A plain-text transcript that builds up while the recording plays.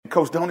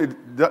Coach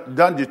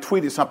Dungy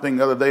tweeted something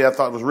the other day I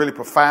thought was really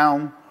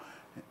profound,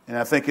 and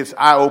I think it's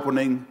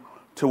eye-opening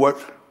to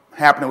what's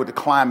happening with the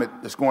climate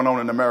that's going on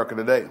in America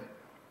today.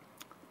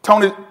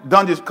 Coach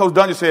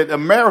Dungy said,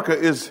 America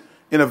is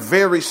in a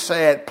very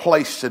sad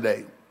place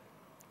today.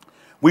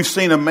 We've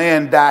seen a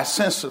man die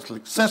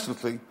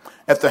senselessly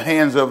at the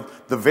hands of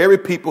the very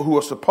people who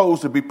are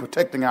supposed to be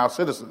protecting our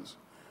citizens.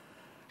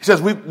 He says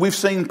we've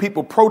seen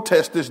people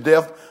protest this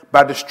death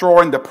by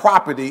destroying the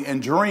property and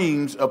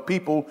dreams of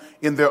people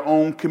in their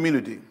own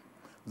community,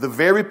 the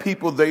very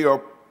people they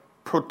are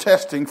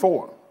protesting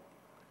for.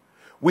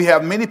 We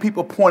have many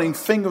people pointing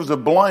fingers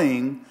of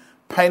blame,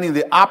 painting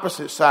the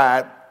opposite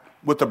side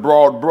with a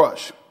broad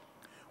brush.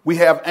 We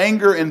have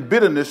anger and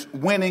bitterness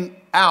winning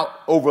out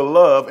over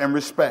love and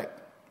respect.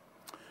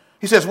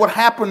 He says what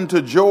happened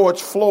to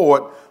George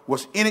Floyd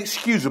was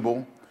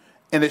inexcusable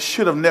and it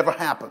should have never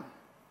happened.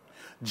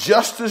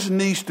 Justice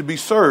needs to be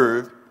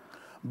served,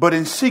 but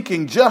in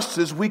seeking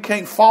justice, we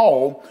can't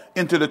fall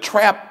into the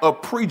trap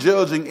of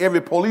prejudging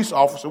every police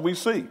officer we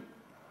see.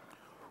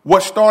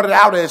 What started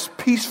out as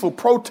peaceful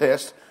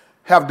protests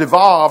have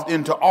devolved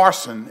into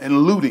arson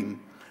and looting,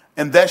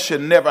 and that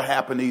should never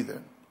happen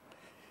either.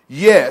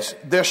 Yes,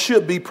 there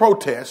should be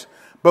protests,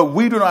 but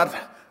we do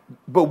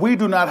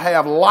not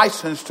have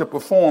license to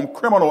perform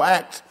criminal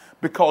acts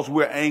because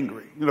we're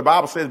angry. The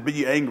Bible says, be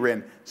ye angry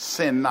and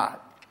sin not.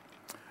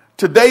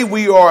 Today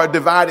we are a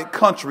divided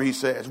country, he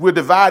says. We're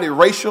divided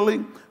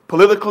racially,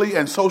 politically,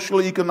 and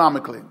socially,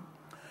 economically.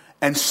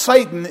 And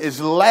Satan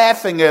is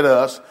laughing at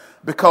us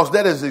because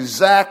that is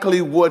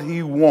exactly what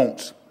he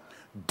wants.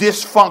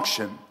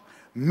 Dysfunction,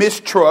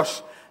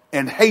 mistrust,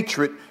 and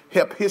hatred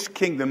help his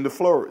kingdom to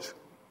flourish.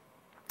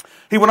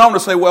 He went on to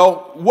say,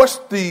 well, what's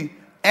the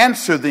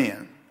answer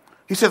then?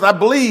 He says, I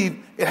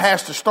believe it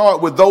has to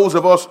start with those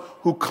of us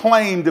who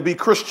claim to be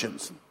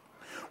Christians.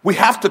 We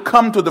have to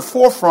come to the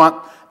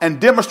forefront and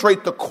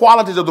demonstrate the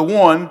qualities of the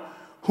one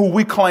who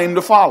we claim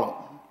to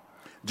follow,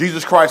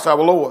 Jesus Christ our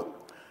Lord.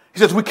 He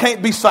says we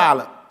can't be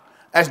silent.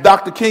 As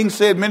Dr. King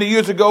said many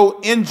years ago,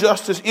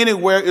 injustice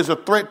anywhere is a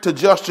threat to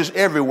justice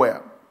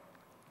everywhere.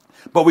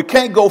 But we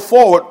can't go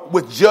forward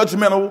with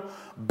judgmental,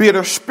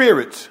 bitter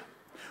spirits.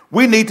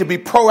 We need to be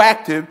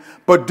proactive,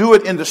 but do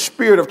it in the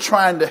spirit of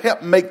trying to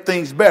help make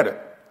things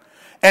better.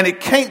 And it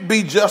can't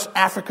be just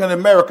African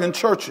American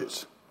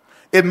churches.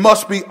 It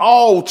must be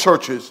all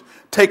churches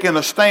taking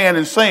a stand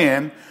and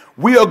saying,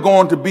 we are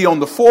going to be on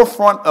the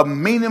forefront of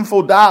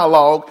meaningful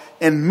dialogue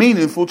and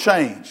meaningful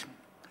change.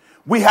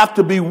 We have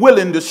to be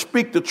willing to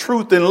speak the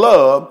truth in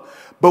love,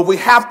 but we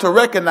have to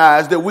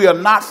recognize that we are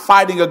not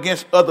fighting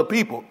against other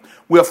people.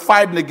 We are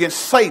fighting against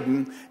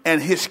Satan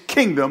and his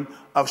kingdom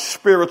of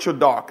spiritual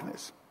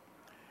darkness.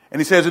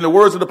 And he says in the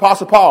words of the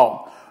Apostle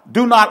Paul,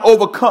 do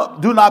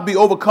not be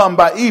overcome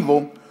by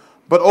evil,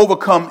 but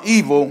overcome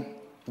evil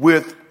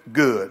with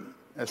good.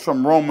 That's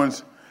from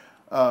Romans,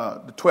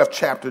 the 12th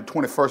chapter,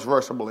 21st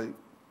verse, I believe.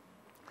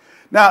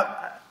 Now,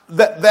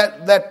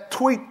 that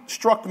tweet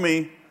struck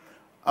me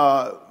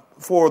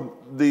for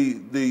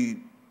the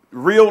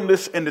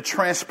realness and the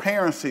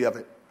transparency of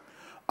it.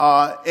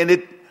 And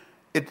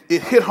it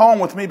hit home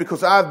with me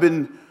because I've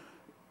been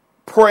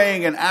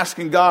praying and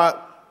asking God,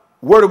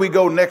 where do we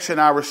go next in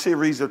our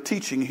series of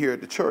teaching here at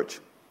the church?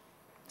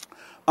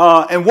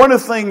 And one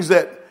of the things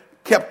that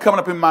kept coming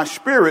up in my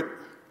spirit,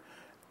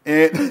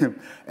 and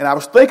I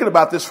was thinking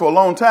about this for a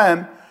long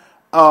time,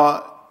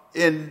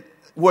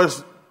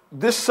 was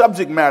this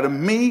subject matter,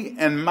 me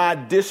and my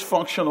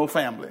dysfunctional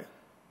family.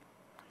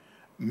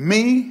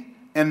 Me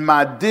and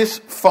my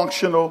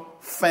dysfunctional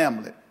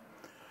family.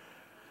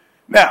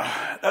 Now,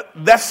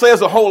 that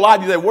says a whole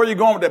lot. You say, where are you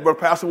going with that, Brother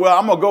Pastor? Well,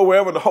 I'm going to go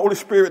wherever the Holy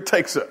Spirit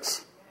takes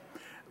us.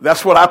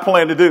 That's what I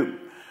plan to do.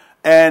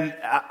 And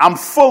I'm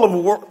full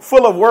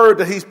of word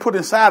that he's put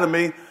inside of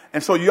me.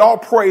 And so y'all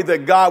pray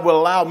that God will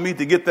allow me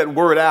to get that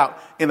word out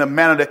in a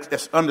manner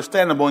that's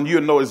understandable and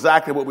you'll know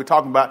exactly what we're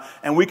talking about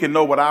and we can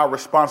know what our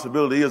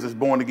responsibility is as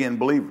born-again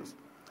believers.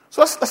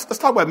 So let's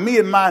talk about me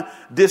and my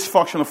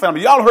dysfunctional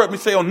family. Y'all heard me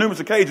say on numerous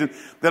occasions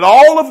that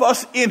all of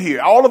us in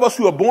here, all of us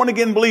who are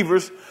born-again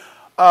believers,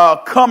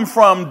 come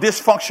from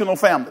dysfunctional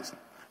families.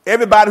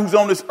 Everybody who's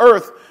on this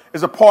earth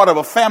is a part of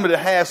a family that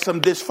has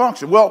some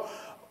dysfunction. Well,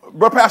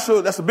 Brother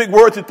Pastor, that's a big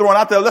word you're throwing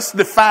out there. Let's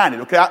define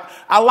it, okay?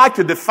 I like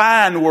to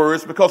define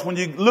words because when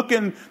you look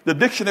in the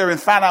dictionary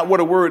and find out what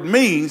a word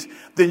means,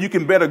 then you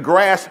can better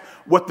grasp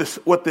what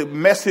the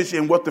message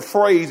and what the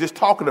phrase is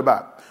talking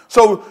about.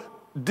 So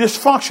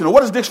dysfunctional,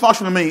 what does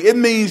dysfunctional mean? It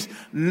means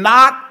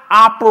not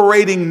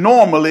operating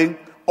normally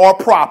or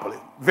properly.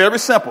 Very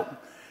simple.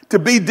 To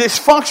be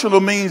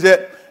dysfunctional means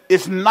that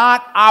it's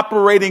not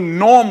operating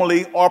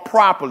normally or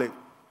properly.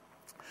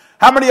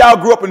 How many of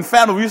y'all grew up in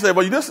families where you say,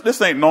 well,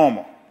 this ain't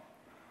normal.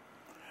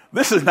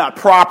 This is not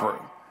proper.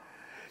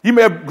 You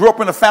may have grew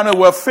up in a family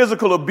where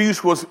physical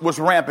abuse was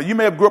rampant. You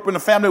may have grew up in a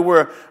family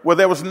where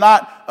there was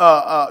not,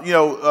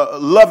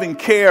 loving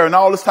care and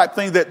all this type of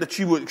thing that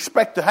you would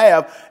expect to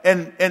have.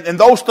 And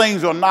those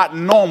things are not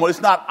normal. It's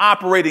not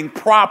operating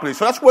properly.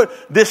 So that's what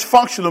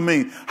dysfunctional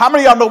means. How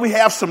many of y'all know we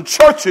have some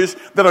churches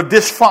that are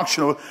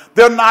dysfunctional?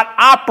 They're not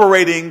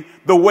operating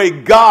the way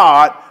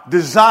God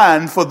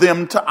designed for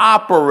them to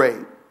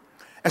operate.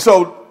 And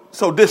so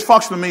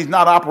dysfunctional means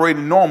not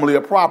operating normally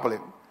or properly.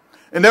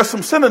 And there's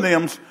some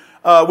synonyms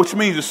which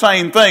means the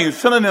same thing.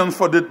 Synonyms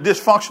for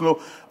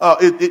dysfunctional,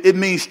 it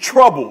means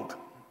troubled.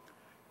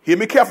 Hear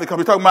me carefully, because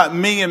we're talking about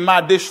me and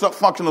my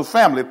dysfunctional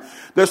family.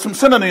 There's some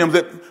synonyms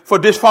for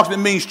dysfunctional. It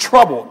means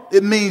troubled.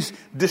 It means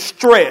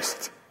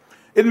distressed.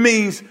 It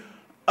means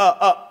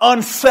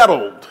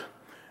unsettled.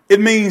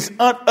 It means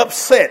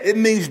upset. It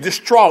means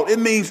distraught. It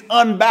means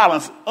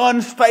unbalanced,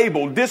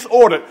 unstable,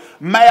 disordered,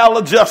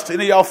 maladjusted.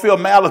 Any of y'all feel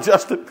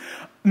maladjusted?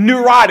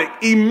 Neurotic,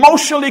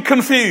 emotionally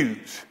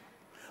confused.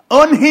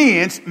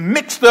 Unhinged,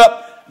 mixed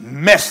up,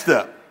 messed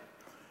up.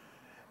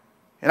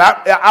 And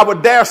I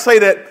would dare say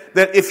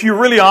that if you're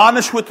really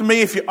honest with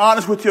me, if you're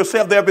honest with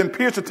yourself, there have been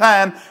periods of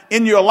time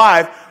in your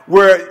life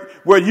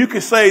where you can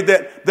say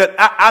that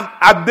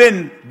I've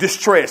been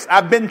distressed,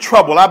 I've been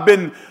troubled, I've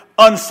been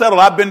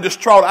unsettled, I've been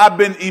distraught, I've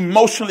been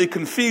emotionally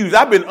confused,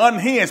 I've been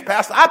unhinged,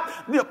 Pastor.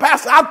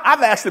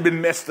 I've actually been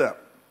messed up.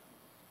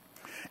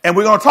 And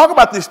we're going to talk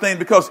about this thing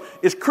because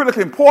it's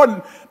critically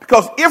important,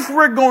 because if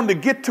we're going to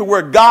get to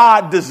where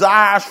God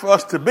desires for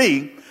us to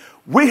be,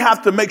 we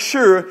have to make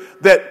sure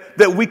that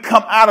we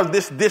come out of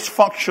this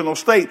dysfunctional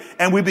state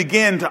and we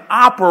begin to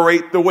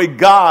operate the way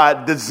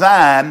God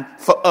designed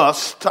for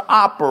us to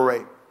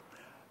operate.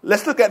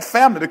 Let's look at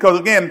family,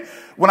 because again,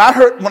 when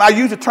I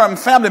use the term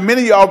family,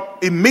 many of y'all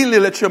immediately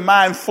let your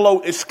mind flow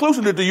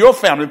exclusively to your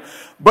family.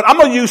 But I'm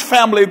going to use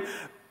family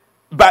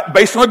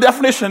based on a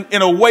definition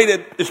in a way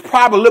that is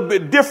probably a little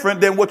bit different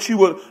than what you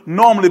would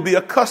normally be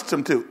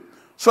accustomed to.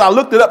 So I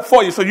looked it up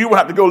for you, so you won't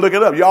have to go look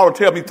it up. Y'all will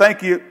tell me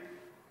thank you.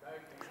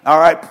 All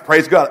right,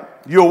 praise God.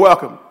 You're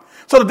welcome.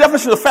 So the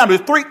definition of family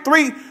is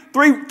three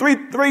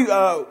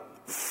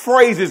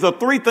phrases or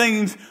three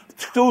things,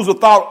 schools of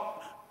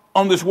thought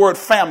on this word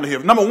family here.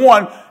 Number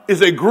one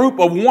is a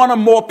group of one or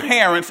more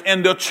parents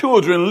and their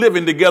children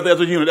living together as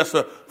a unit. That's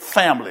a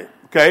family,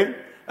 okay?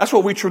 That's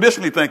what we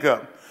traditionally think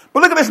of.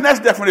 But look at this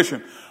next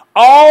definition.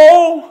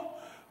 All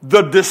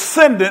the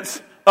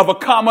descendants of a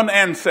common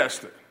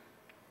ancestor.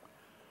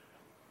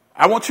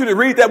 I want you to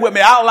read that with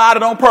me. I outlined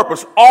it on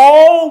purpose.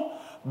 All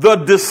the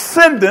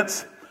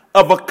descendants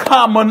of a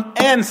common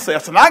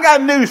ancestor. And I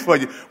got news for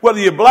you. Whether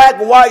you're black,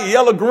 white,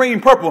 yellow,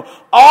 green, purple,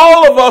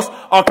 all of us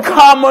are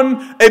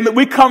common.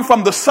 We come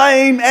from the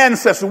same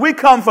ancestor. We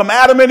come from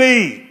Adam and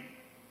Eve.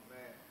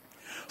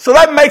 So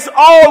that makes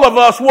all of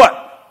us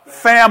what?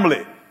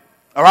 Family.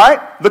 All right?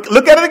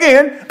 Look at it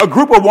again. A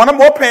group of one or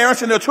more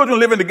parents and their children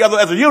living together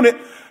as a unit.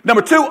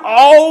 Number two,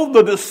 all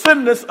the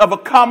descendants of a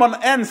common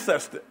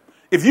ancestor.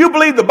 If you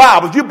believe the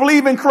Bible, if you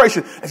believe in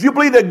creation, if you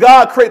believe that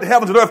God created the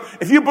heavens and earth,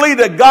 if you believe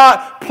that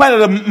God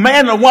planted a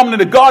man and a woman in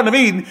the Garden of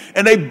Eden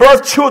and they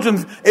birthed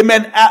children,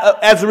 amen,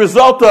 as a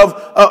result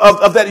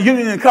of that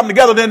union and coming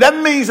together, then that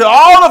means that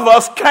all of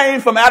us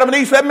came from Adam and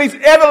Eve. So that means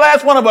every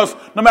last one of us,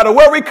 no matter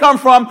where we come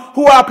from,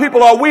 who our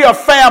people are, we are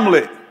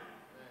family.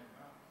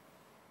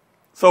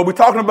 So we're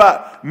talking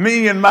about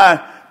me and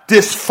my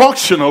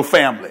dysfunctional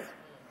family.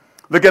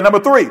 Look at number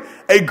three.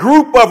 A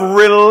group of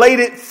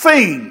related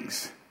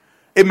things,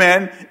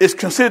 amen, is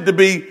considered to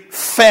be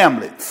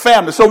family.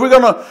 Family. So we're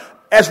going to,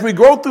 as we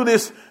go through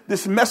this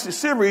message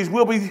series,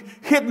 we'll be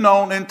hitting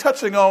on and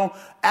touching on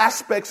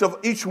aspects of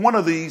each one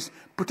of these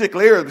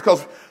particular areas,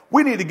 because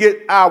we need to get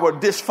our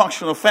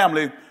dysfunctional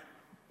family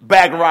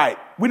back right.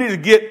 We need to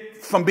get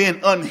from being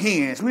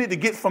unhinged. We need to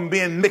get from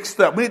being mixed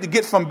up. We need to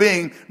get from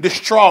being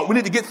distraught. We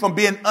need to get from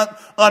being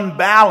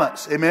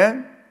unbalanced.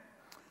 Amen.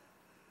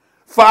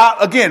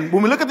 Again,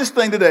 when we look at this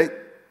thing today,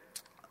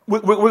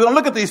 we're going to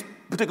look at these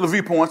particular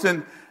viewpoints,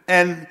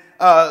 and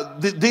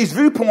these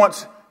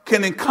viewpoints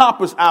can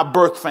encompass our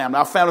birth family,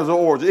 our families of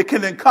origin. It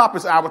can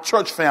encompass our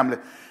church family.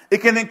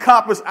 It can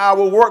encompass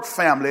our work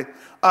family.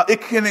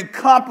 It can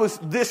encompass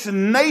this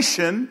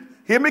nation,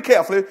 hear me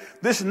carefully,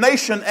 this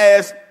nation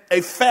as a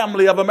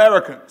family of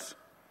Americans.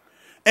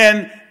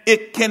 And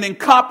it can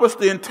encompass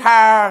the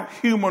entire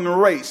human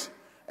race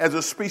as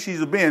a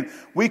species of being.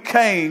 We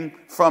came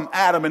from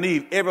Adam and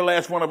Eve. Every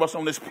last one of us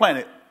on this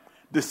planet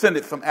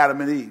descended from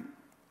Adam and Eve.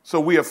 So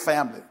we are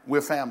family.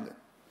 We're family.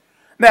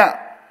 Now,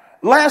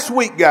 last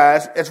week,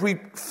 guys, as we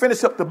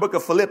finished up the book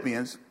of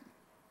Philippians,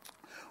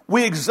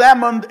 we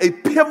examined a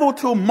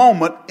pivotal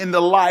moment in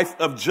the life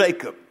of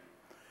Jacob.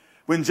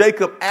 When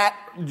Jacob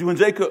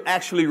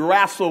actually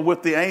wrestled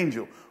with the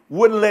angel,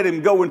 wouldn't let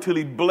him go until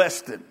he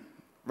blessed him.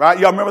 Right?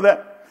 Y'all remember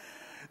that?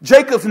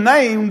 Jacob's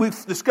name,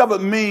 we've discovered,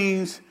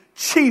 means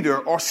cheater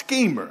or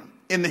schemer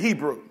in the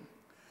Hebrew.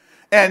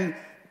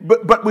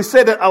 But we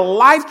said that a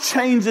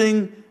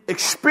life-changing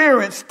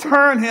experience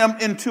turned him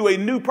into a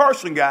new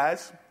person,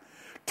 guys.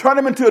 turned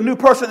him into a new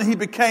person, and he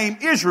became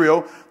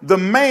Israel, the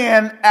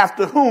man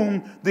after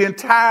whom the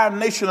entire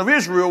nation of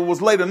Israel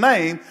was later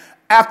named.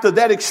 After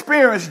that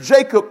experience,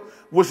 Jacob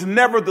was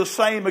never the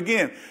same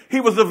again.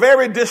 He was a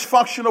very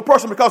dysfunctional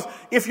person, because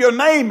if your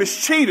name is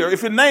cheater,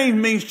 if your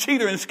name means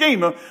cheater and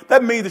schemer,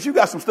 that means that you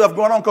got some stuff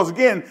going on. Because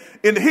again,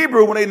 in the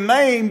Hebrew, when they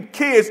named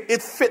kids,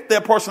 it fit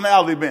their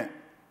personality bent.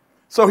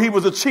 So he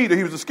was a cheater,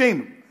 he was a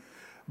schemer.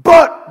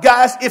 But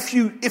guys, if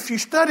you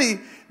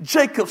study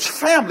Jacob's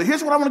family,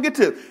 here's what I want to get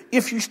to.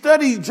 If you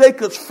study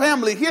Jacob's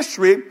family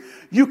history,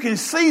 you can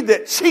see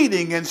that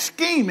cheating and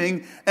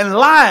scheming and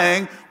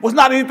lying was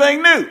not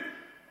anything new.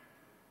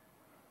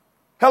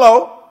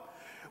 Hello?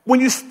 When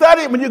you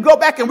study, when you go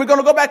back, and we're going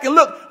to go back and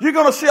look, you're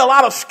going to see a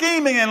lot of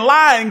scheming and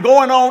lying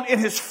going on in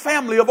his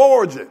family of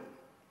origin.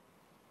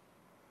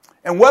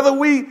 And whether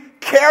we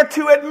care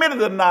to admit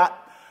it or not,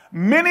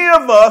 many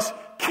of us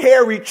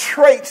carry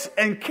traits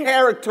and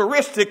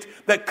characteristics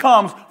that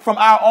comes from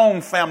our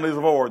own families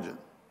of origin.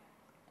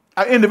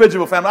 Our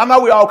individual family. I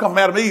know we all come from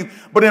Adam and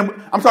Eve, but then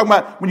I'm talking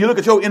about when you look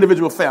at your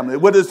individual family,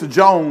 whether it's the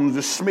Jones,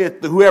 the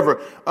Smith, the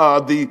whoever,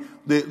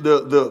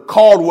 the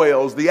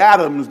Caldwells, the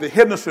Adams, the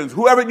Hendersons,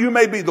 whoever you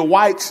may be, the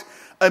Whites.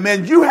 I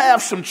mean, you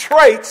have some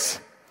traits,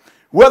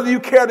 whether you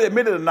care to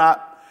admit it or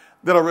not,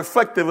 that are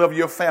reflective of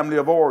your family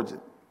of origin.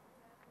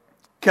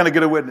 Can I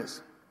get a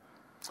witness?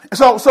 And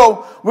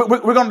so we're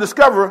going to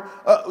discover,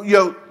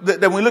 that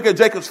when we look at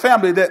Jacob's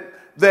family,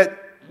 that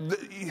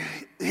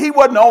he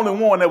wasn't the only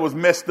one that was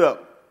messed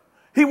up.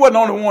 He wasn't the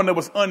only one that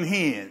was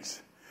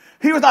unhinged.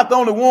 He was not the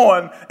only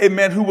one,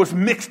 amen, who was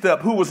mixed up,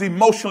 who was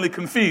emotionally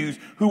confused,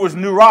 who was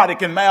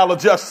neurotic and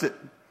maladjusted.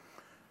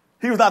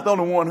 He was not the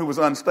only one who was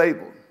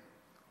unstable.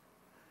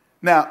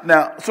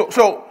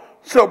 So,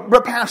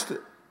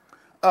 Pastor,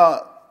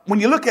 when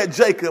you look at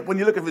Jacob, when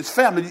you look at his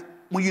family,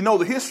 when you know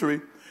the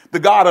history, the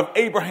God of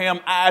Abraham,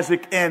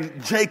 Isaac,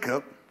 and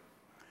Jacob,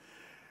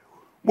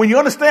 when you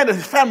understand that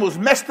his family was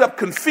messed up,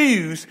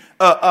 confused,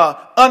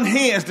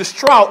 unhinged,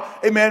 distraught,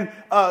 amen,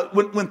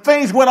 when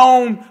things went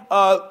on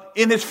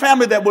in his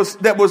family that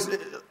was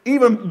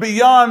even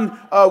beyond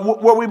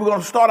where we were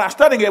going to start our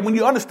studying at, when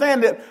you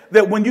understand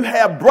that when you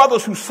have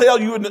brothers who sell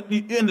you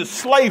into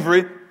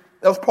slavery,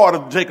 that was part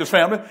of Jacob's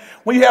family.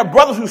 When you have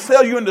brothers who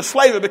sell you into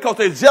slavery because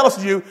they're jealous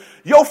of you,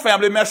 your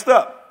family messed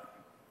up.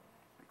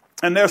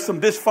 And there's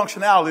some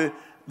dysfunctionality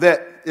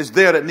that is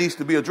there that needs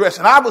to be addressed.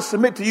 And I would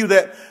submit to you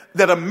that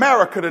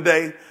America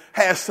today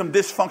has some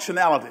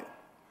dysfunctionality.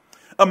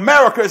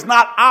 America is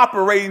not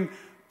operating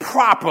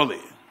properly.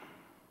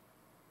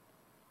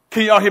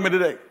 Can y'all hear me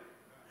today?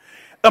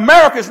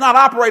 America is not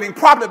operating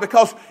properly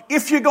because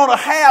if you're going to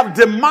have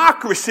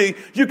democracy,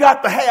 you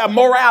got to have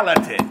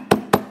morality.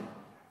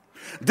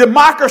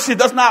 Democracy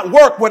does not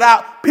work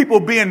without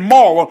people being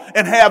moral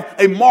and have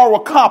a moral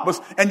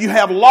compass, and you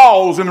have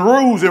laws and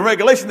rules and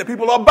regulations that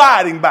people are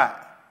abiding by.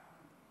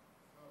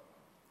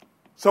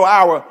 So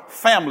our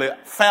family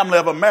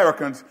of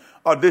Americans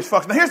are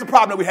dysfunctional. Now here's the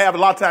problem that we have a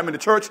lot of time in the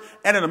church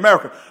and in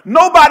America.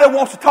 Nobody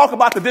wants to talk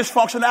about the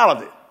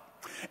dysfunctionality.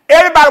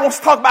 Everybody wants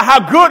to talk about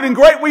how good and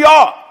great we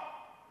are.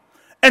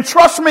 And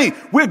trust me,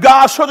 we're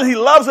God's children. He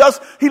loves us.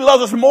 He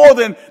loves us more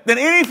than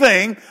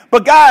anything.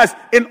 But guys,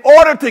 in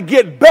order to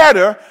get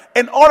better,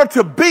 in order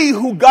to be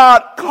who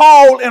God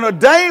called and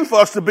ordained for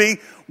us to be,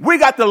 we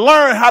got to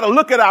learn how to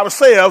look at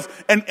ourselves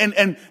and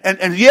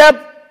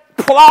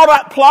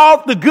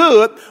applaud the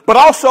good, but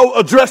also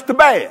address the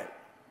bad.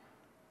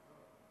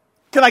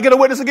 Can I get a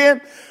witness again?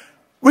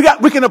 We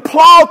can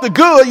applaud the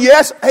good,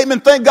 yes,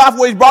 amen, thank God for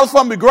where he's brought us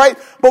from, be great,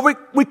 but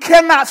we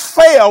cannot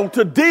fail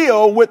to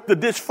deal with the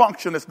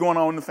dysfunction that's going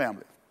on in the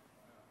family.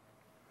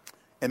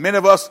 And many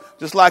of us,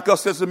 just like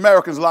us as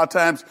Americans, a lot of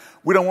times,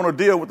 we don't want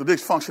to deal with the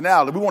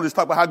dysfunctionality. We want to just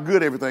talk about how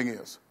good everything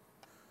is.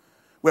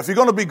 Well, if you're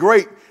going to be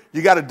great,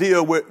 you got to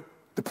deal with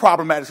the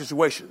problematic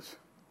situations.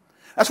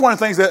 That's one of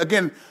the things that,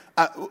 again,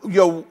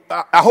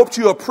 I hope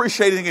you're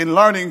appreciating and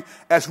learning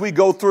as we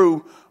go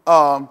through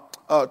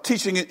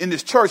teaching in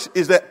this church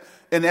is that,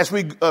 and as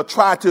we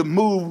try to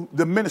move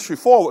the ministry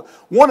forward,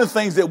 one of the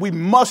things that we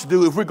must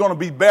do if we're going to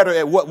be better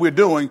at what we're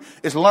doing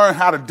is learn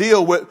how to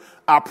deal with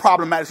our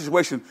problematic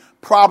situation,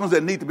 problems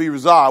that need to be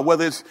resolved,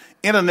 whether it's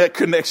internet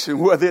connection,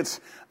 whether it's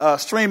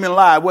streaming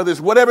live, whether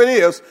it's whatever it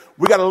is,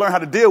 we got to learn how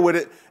to deal with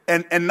it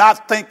and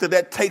not think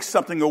that takes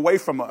something away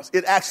from us.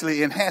 It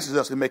actually enhances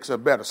us and makes us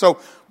better. So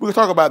we're going to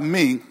talk about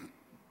me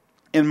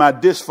and my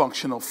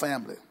dysfunctional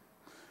family.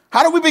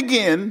 How do we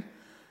begin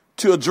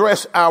to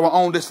address our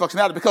own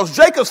dysfunctionality? Because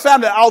Jacob's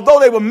family, although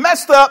they were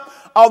messed up,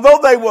 although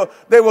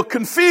they were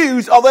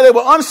confused, although they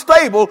were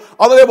unstable,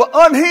 although they were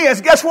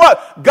unhinged, guess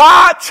what?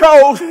 God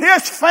chose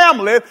his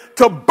family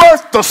to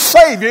birth the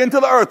Savior into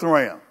the earth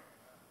realm.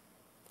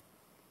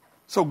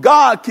 So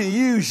God can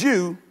use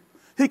you,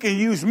 he can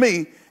use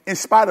me in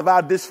spite of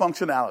our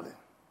dysfunctionality.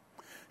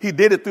 He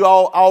did it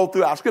all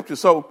through our scripture.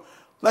 So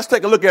let's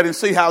take a look at it and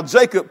see how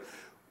Jacob,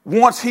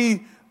 once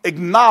he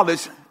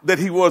acknowledged that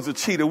he was a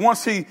cheater.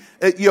 Once when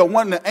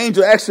the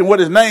angel asked him what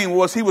his name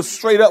was, he was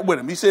straight up with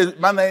him. He said,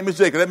 my name is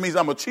Jacob. That means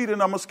I'm a cheater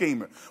and I'm a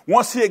schemer.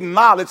 Once he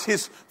acknowledged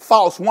his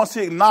faults, once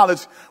he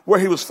acknowledged where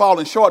he was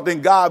falling short,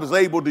 then God was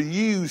able to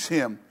use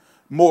him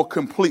more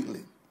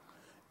completely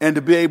and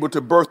to be able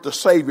to birth the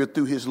Savior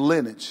through his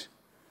lineage.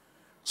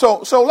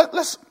 So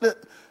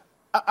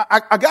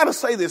I got to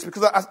say this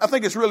because I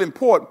think it's really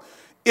important.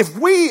 If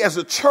we as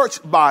a church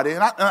body,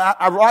 and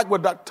I like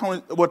what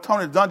Tony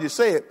Dungy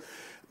said,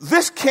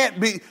 this can't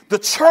be, the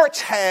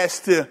church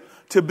has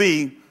to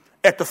be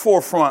at the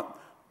forefront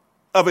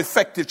of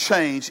effective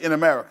change in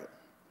America.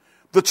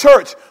 The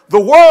church, the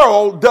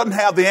world doesn't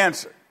have the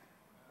answer.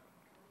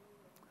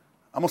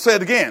 I'm going to say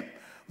it again.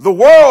 The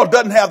world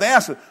doesn't have the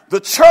answer. The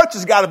church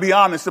has got to be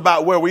honest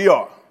about where we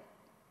are.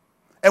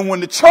 And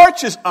when the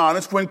church is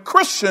honest, when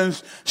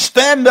Christians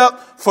stand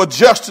up for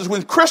justice,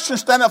 when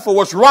Christians stand up for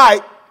what's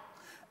right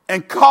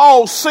and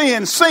call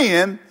sin,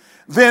 sin,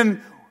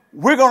 then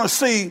we're going to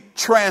see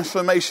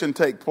transformation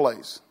take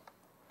place.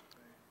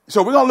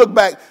 So we're going to look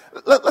back.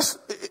 Let's,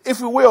 if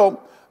we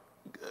will,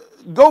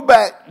 go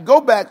back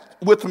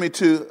with me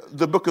to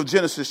the book of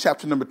Genesis,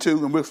 chapter number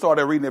 2, and we'll start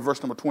there reading at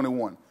verse number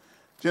 21.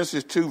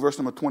 Genesis 2, verse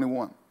number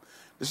 21.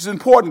 This is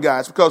important,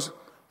 guys, because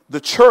the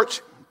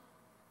church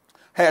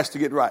has to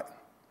get right.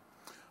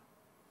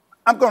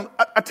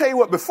 I tell you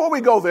what, before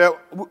we go there,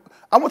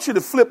 I want you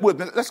to flip with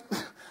me.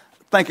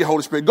 Thank you,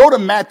 Holy Spirit. Go to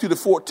Matthew, the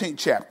 14th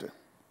chapter.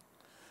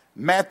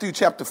 Matthew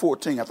chapter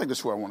 14. I think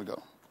that's where I want to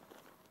go.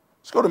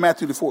 Let's go to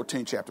Matthew, the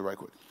 14th chapter right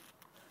quick.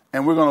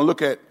 And we're going to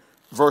look at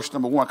verse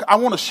number 1. I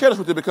want to share this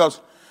with you because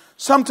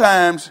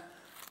sometimes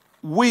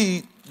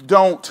we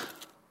don't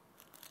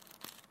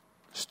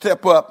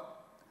step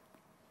up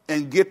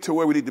and get to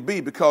where we need to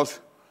be because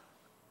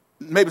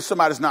maybe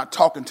somebody's not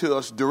talking to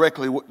us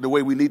directly the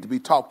way we need to be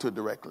talked to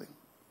directly.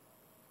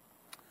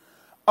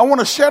 I want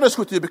to share this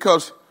with you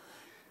because,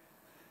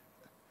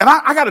 and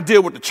I got to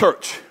deal with the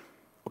church,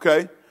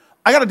 okay?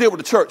 I got to deal with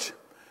the church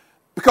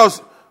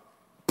because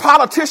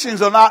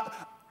politicians are not,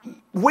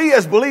 we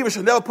as believers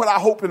should never put our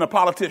hope in a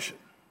politician.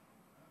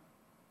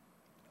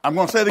 I'm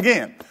going to say it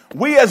again.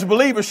 We as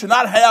believers should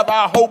not have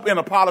our hope in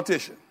a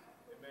politician.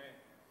 Amen.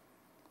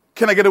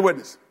 Can I get a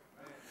witness?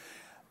 Amen.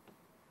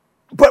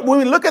 But when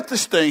we look at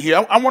this thing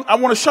here, I want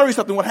to show you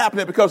something what happened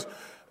here because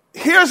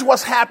here's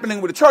what's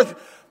happening with the church.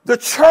 The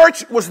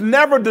church was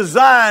never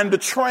designed to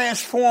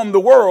transform the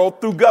world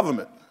through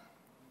government.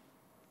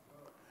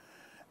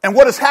 And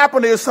what has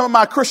happened is some of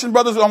my Christian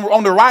brothers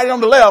on the right and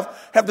on the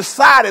left have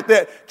decided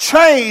that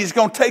change is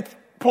going to take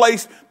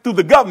place through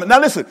the government. Now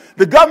listen,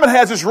 the government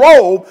has its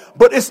role,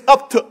 but it's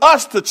up to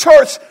us, the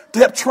church, to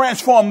help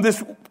transform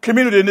this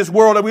community and this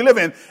world that we live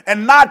in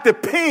and not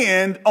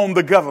depend on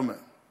the government.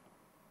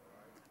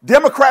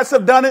 Democrats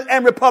have done it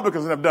and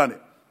Republicans have done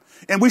it.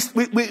 And we've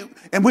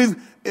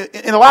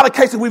in a lot of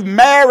cases, we've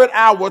married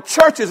our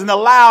churches and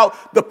allowed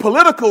the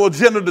political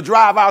agenda to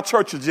drive our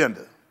church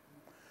agenda.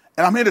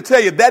 And I'm here to tell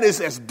you that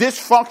is as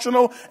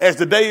dysfunctional as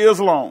the day is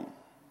long.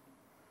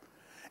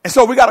 And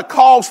so we got to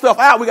call stuff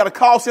out. We got to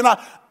call sin out.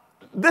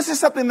 This is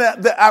something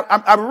that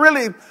I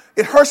really,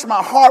 it hurts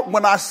my heart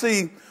when I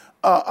see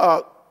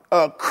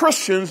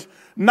Christians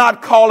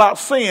not call out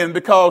sin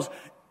because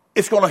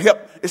it's going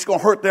to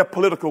hurt their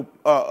political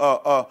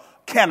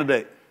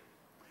candidate.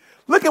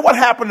 Look at what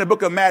happened in the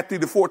book of Matthew,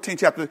 the 14th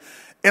chapter.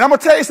 And I'm going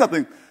to tell you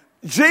something.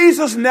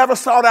 Jesus never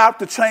sought out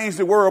to change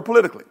the world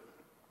politically.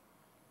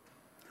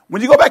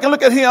 When you go back and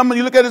look at him and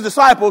you look at his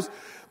disciples,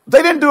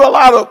 they didn't do a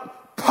lot of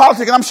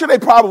politics, and I'm sure they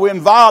probably were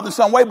involved in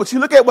some way, but you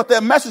look at what their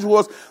message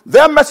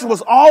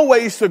was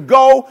always to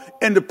go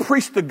and to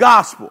preach the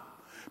gospel,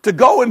 to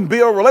go and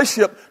build a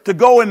relationship, to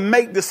go and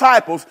make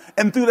disciples,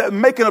 and through that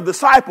making of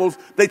disciples,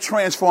 they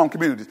transform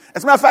communities.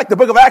 As a matter of fact, the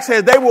book of Acts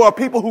says they were a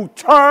people who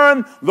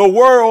turned the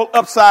world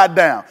upside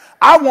down.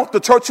 I want the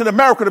church in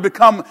America to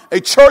become a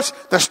church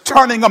that's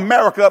turning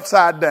America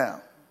upside down.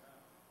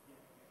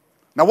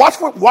 Now watch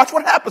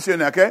what happens here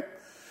now, okay?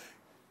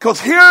 Because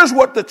here's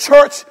what the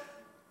church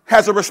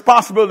has a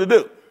responsibility to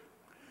do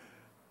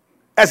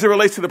as it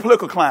relates to the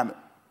political climate.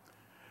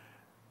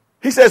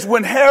 He says,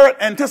 when Herod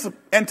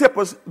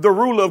Antipas, the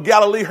ruler of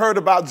Galilee, heard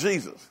about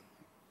Jesus,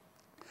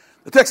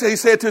 the text says he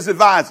said to his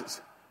advisors,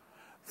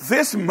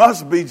 this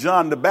must be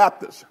John the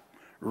Baptist,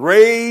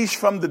 raised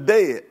from the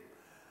dead.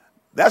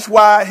 That's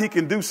why he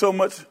can do so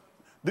much,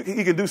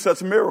 he can do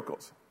such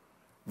miracles.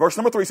 Verse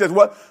number 3 says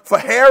what? For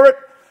Herod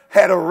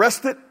had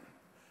arrested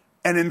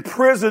and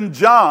imprisoned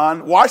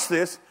John, watch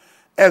this,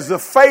 as a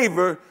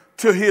favor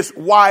to his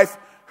wife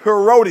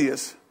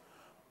Herodias,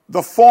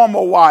 the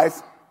former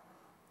wife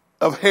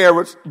of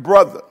Herod's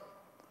brother,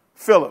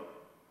 Philip.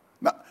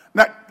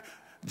 Now,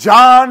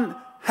 John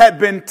had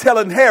been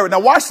telling Herod.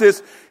 Now watch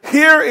this.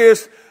 Here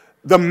is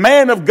the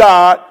man of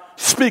God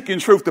speaking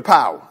truth to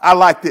power. I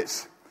like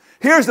this.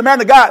 Here's the man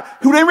of God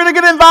who didn't really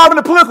get involved in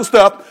the political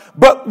stuff,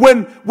 but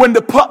when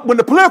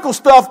the political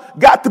stuff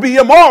got to be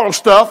immoral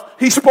stuff,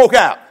 he spoke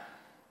out.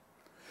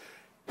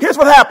 Here's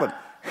what happened.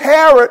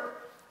 Herod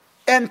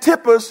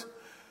Antipas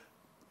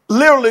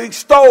literally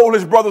stole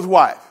his brother's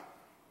wife.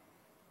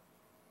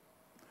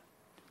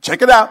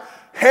 check it out.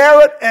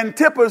 Herod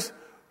Antipas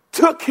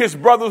took his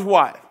brother's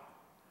wife.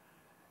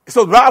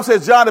 So the Bible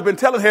says John had been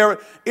telling Herod,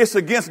 it's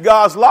against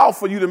God's law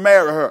for you to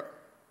marry her.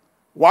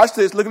 Watch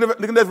this. Look at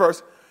this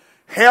verse.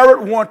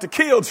 Herod wanted to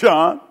kill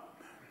John,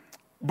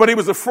 but he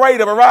was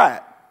afraid of a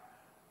riot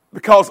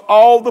because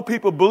all the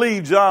people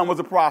believed John was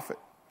a prophet.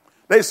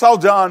 They saw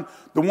John,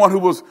 the one who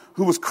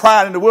was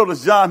crying in the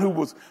wilderness, John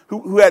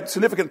who had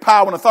significant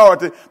power and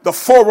authority, the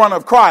forerunner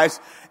of Christ.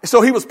 And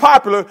so he was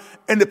popular,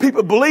 and the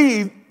people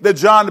believed that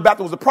John the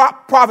Baptist was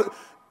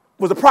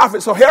a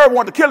prophet. So Herod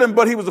wanted to kill him,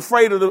 but he was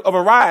afraid of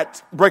a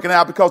riot breaking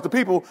out because the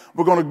people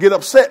were going to get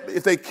upset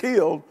if they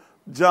killed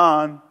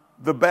John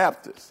the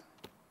Baptist.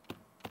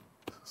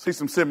 See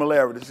some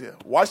similarities here.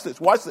 Watch this.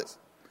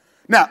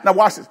 Now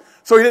watch this.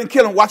 So he didn't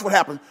kill him. Watch what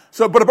happened.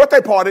 So, but a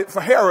birthday party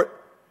for Herod,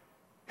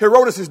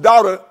 Herodias, his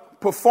daughter,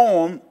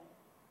 performed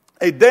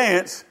a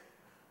dance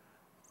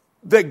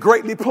that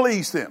greatly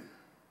pleased him.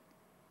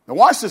 Now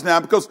watch this now,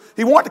 because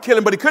he wanted to kill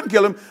him, but he couldn't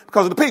kill him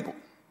because of the people.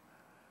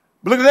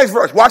 But look at the next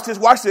verse.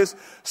 Watch this.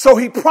 So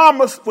he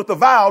promised with a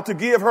vow to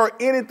give her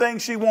anything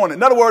she wanted.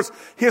 In other words,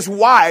 his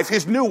wife,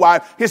 his new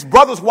wife, his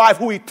brother's wife,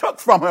 who he took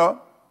from him,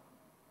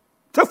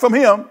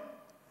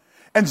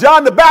 and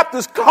John the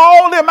Baptist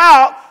called him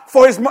out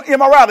for his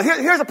immorality.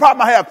 Here's the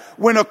problem I have.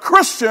 When a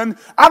Christian,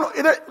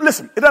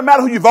 listen, it doesn't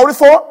matter who you voted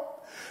for.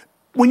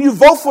 When you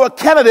vote for a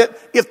candidate,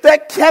 if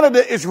that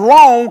candidate is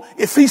wrong,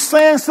 if he's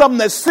saying something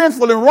that's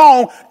sinful and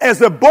wrong,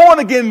 as a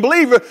born-again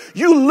believer,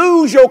 you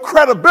lose your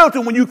credibility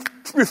when you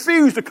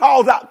refuse to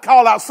call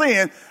out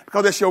sin,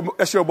 because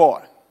that's your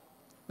boy.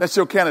 That's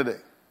your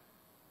candidate.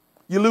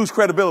 You lose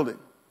credibility.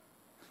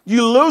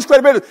 You lose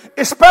credibility,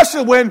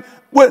 especially when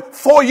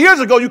 4 years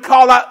ago you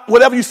called out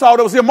whatever you saw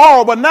that was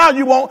immoral, but now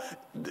you won't.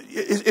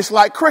 It's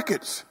like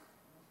crickets.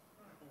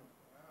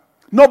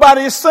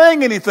 Nobody is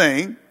saying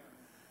anything,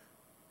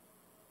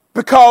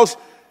 because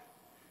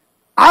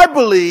I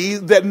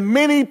believe that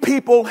many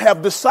people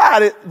have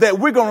decided that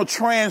we're going to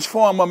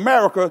transform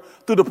America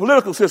through the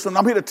political system.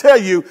 I'm here to tell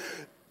you,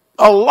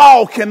 a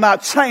law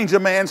cannot change a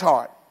man's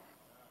heart.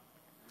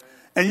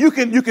 And you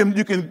can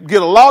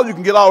get a law, you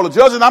can get all the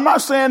judges. And I'm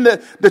not saying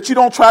that you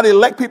don't try to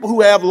elect people who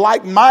have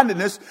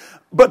like-mindedness,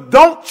 but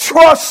don't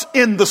trust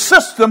in the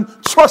system,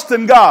 trust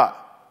in God.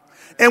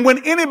 And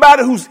when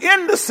anybody who's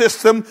in the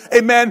system,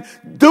 amen,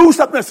 does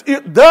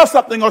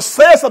something or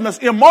says something that's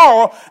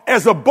immoral,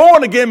 as a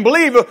born-again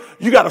believer,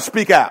 you got to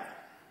speak out.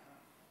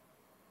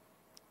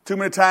 Too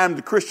many times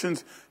the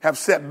Christians have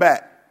set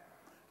back.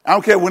 I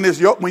don't care when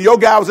your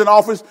guy was in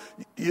office,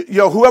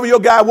 whoever your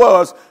guy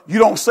was, you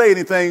don't say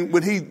anything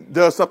when he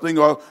does something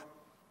or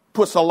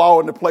puts a law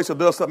into place or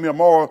does something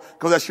immoral,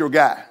 because that's your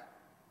guy.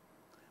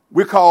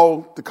 We're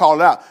called to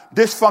call it out.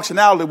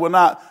 Dysfunctionality will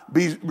not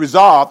be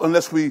resolved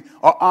unless we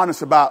are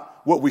honest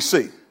about what we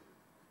see.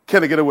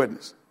 Can I get a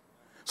witness?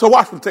 So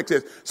watch what the text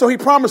says. So he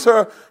promised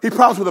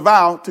with a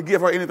vow to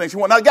give her anything she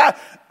wanted. Now, guys,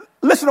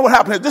 listen to what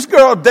happened here. This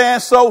girl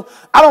danced so,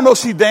 I don't know if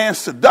she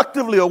danced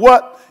seductively or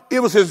what. It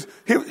was his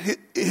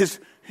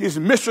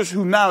mistress,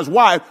 who now is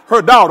wife,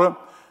 her daughter,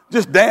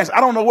 just danced. I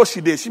don't know what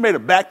she did. She made her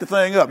back the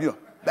thing up.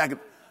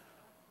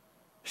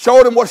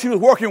 Showed him what she was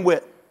working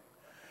with.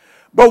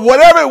 But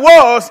whatever it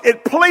was,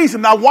 it pleased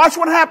him. Now watch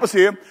what happens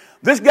here.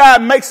 This guy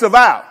makes a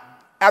vow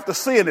after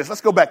seeing this.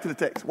 Let's go back to the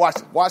text. Watch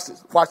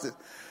this.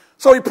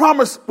 So he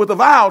promised with a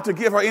vow to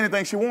give her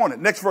anything she wanted.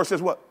 Next verse says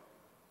what?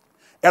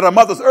 At her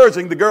mother's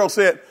urging, the girl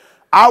said,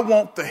 I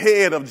want the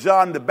head of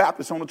John the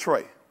Baptist on a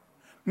tray.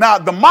 Now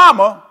the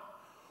mama,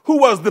 who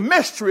was the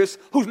mistress,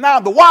 who's now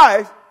the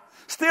wife,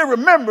 still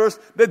remembers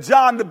that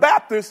John the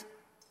Baptist,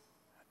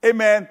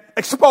 amen,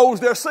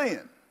 exposed their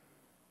sin.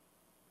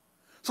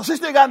 So she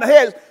still got in the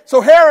head. So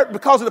Herod,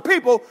 because of the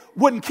people,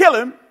 wouldn't kill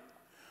him.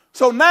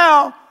 So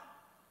now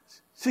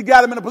she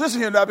got him in a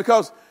position here now,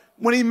 because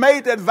when he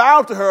made that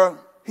vow to her,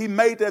 he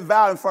made that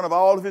vow in front of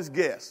all of his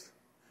guests.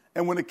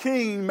 And when the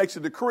king makes a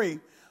decree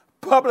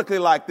publicly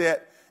like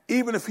that,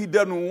 even if he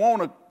doesn't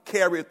want to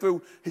carry it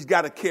through, he's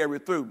got to carry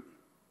it through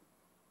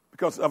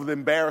because of the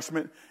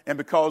embarrassment and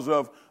because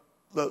of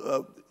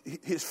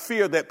his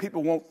fear that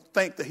people won't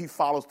think that he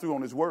follows through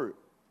on his word.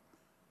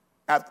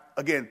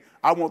 Again,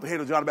 I want the head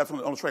of John the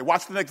Baptist on the tray.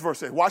 Watch the next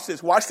verse. Watch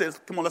this.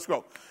 Come on, let's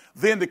go.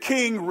 Then the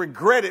king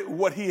regretted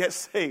what he had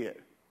said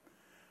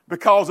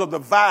because of the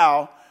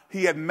vow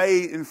he had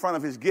made in front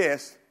of his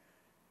guests.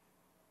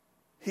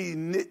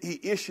 He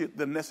issued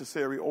the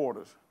necessary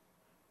orders.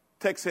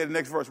 Text said, the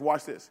next verse,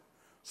 watch this.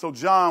 So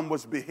John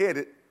was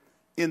beheaded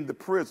in the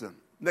prison.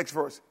 Next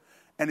verse.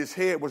 And his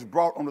head was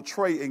brought on a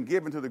tray and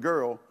given to the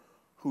girl,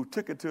 who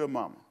took it to her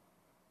mama.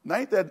 Now,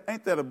 ain't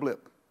that a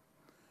blip?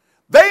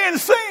 They in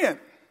sin.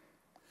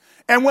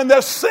 And when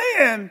their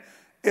sin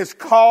is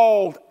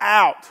called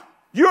out,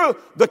 you're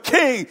the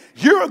king,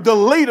 you're the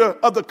leader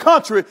of the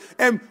country.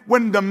 And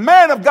when the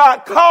man of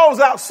God calls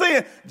out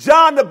sin,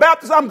 John the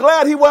Baptist, I'm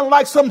glad he wasn't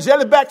like some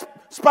jellyback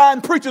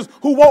spine preachers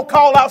who won't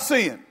call out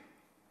sin.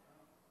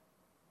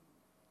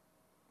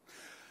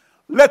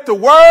 Let the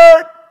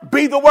word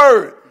be the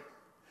word.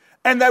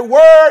 And that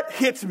word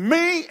hits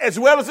me as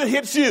well as it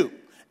hits you.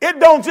 It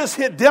don't just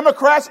hit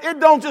Democrats. It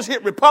don't just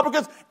hit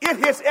Republicans. It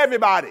hits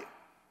everybody.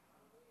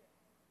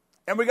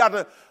 And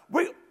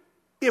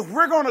if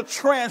we're going to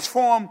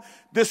transform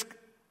this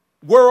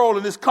world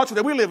and this country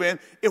that we live in,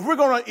 if we're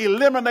going to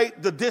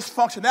eliminate the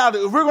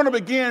dysfunctionality, if we're going to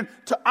begin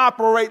to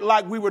operate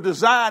like we were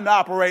designed to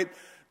operate,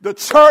 the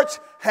church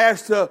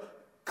has to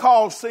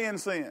call sin,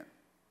 sin,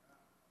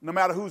 no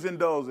matter who's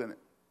indulged in it.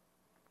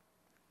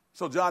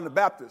 So John the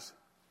Baptist,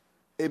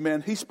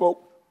 amen, he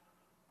spoke,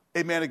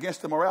 amen,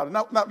 against immorality.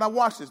 Now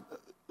watch this.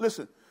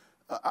 Listen,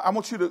 I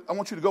want you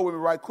to go with me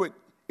right quick,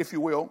 if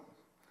you will.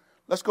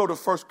 Let's go to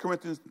 1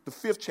 Corinthians, the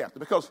 5th chapter,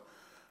 because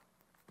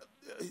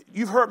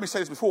you've heard me say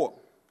this before.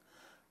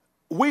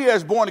 We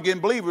as born-again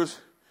believers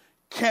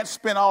can't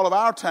spend all of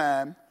our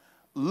time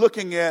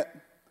looking at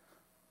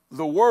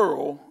the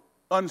world,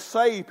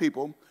 unsaved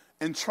people,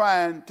 and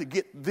trying to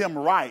get them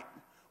right.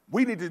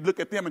 We need to look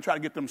at them and try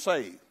to get them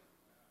saved.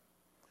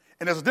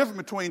 And there's a difference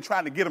between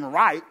trying to get them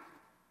right.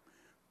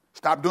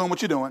 Stop doing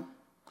what you're doing.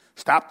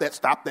 Stop that.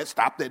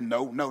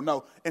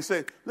 No. And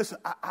say, listen,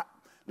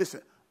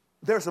 listen,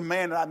 there's a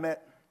man that I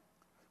met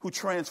who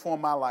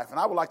transformed my life. And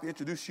I would like to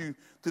introduce you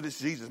to this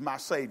Jesus, my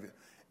Savior,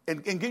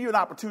 and give you an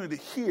opportunity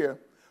to hear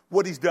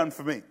what he's done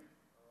for me.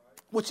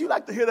 Would you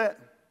like to hear that?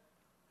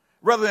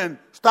 Rather than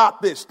stop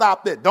this,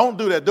 stop that, don't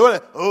do that, do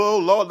it. Oh,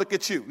 Lord, look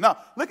at you. Now,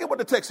 look at what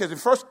the text says in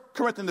 1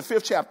 Corinthians, the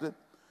 5th chapter.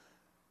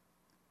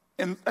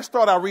 And let's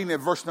start out reading at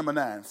verse number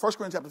 9. 1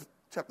 Corinthians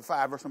chapter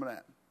 5, verse number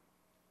 9.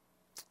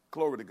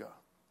 Glory to God.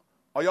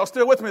 Are y'all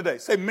still with me today?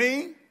 Say,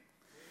 me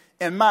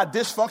and my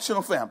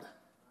dysfunctional family.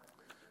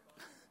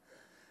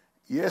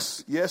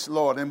 Yes,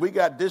 Lord. And we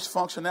got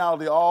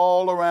dysfunctionality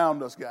all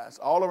around us, guys,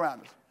 all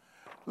around us.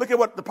 Look at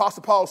what the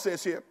Apostle Paul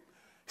says here.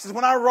 He says,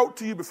 when I wrote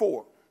to you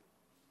before,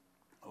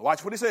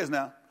 watch what he says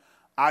now.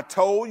 I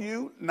told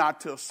you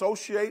not to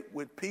associate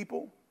with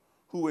people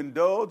who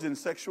indulge in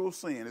sexual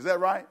sin. Is that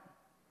right?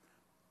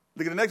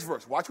 Look at the next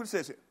verse. Watch what it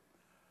says here.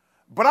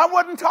 But I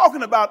wasn't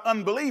talking about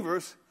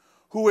unbelievers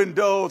who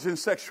indulge in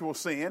sexual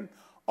sin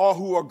or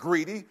who are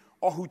greedy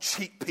or who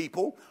cheat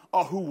people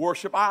or who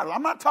worship idols.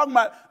 I'm not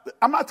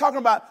talking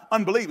about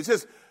unbelievers. It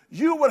says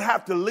you would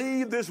have to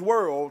leave this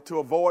world to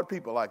avoid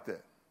people like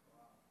that.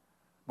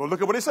 But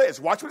look at what it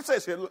says. Watch what it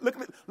says here. Look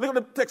at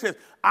the text says.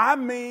 I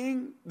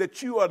mean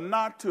that you are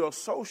not to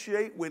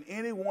associate with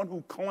anyone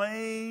who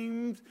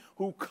claims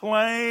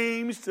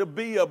to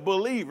be a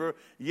believer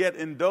yet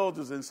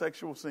indulges in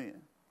sexual sin,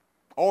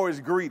 or is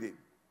greedy,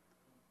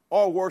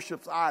 or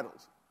worships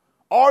idols,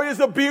 or is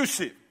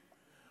abusive,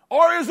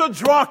 or is a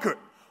drunkard,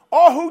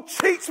 or who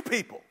cheats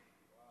people.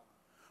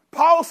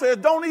 Paul says,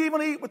 don't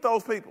even eat with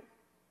those people.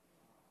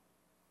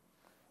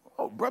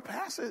 Oh, brother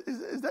pastor,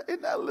 isn't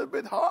that a little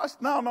bit harsh?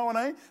 No, it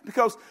ain't.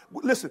 Because,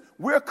 listen,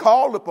 we're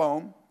called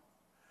upon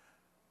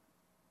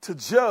to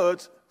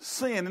judge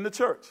sin in the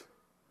church.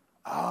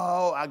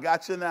 Oh, I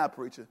got you now,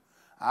 preacher.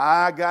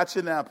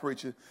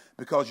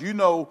 Because you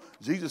know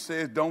Jesus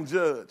says don't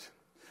judge.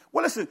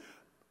 Well, listen,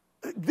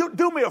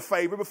 do me a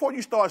favor. Before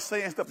you start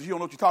saying stuff that you don't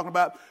know what you're talking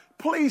about,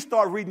 please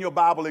start reading your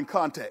Bible in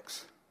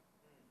context.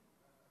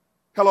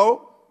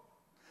 Hello?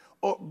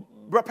 Or,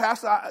 brother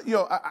pastor,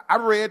 I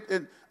read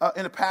in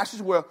a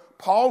passage where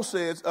Paul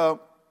says,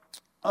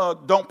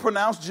 don't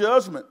pronounce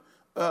judgment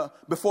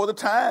before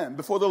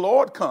the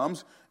Lord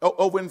comes.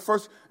 Over in 1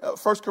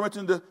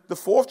 Corinthians, the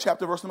 4th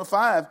chapter, verse number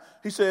 5,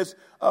 he says,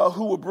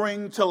 who will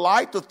bring to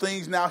light the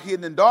things now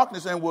hidden in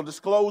darkness and will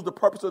disclose the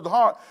purpose of the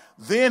heart.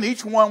 Then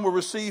each one will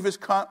receive his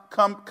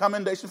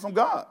commendation from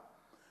God.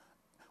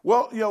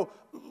 Well,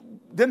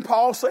 didn't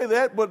Paul say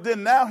that? But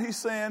then now he's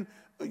saying,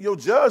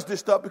 judge this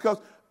stuff because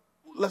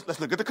let's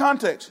look at the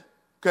context,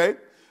 okay?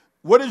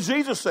 What did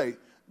Jesus say?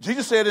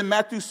 Jesus said in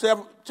Matthew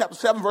chapter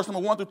 7, verse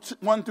number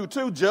 1 through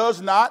 2, judge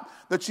not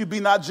that you be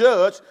not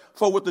judged,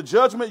 for with the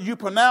judgment you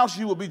pronounce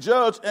you will be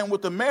judged, and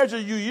with the measure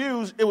you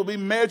use it will be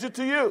measured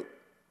to you.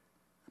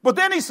 But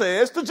then he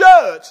says to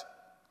judge.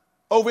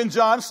 Over in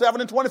John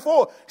 7 and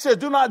 24, he says,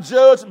 do not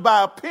judge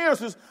by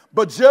appearances,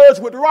 but judge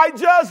with right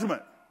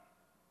judgment.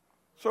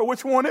 So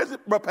which one is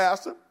it, brother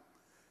pastor?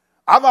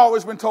 I've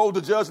always been told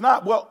to judge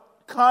not. Well,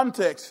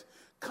 context.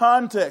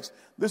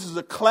 This is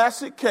a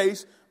classic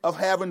case of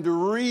having to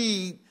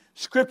read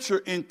Scripture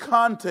in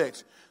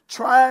context.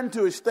 Trying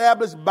to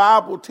establish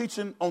Bible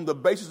teaching on the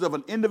basis of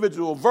an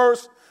individual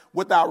verse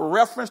without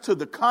reference to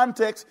the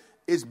context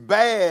is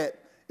bad.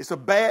 It's a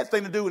bad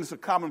thing to do, and it's a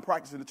common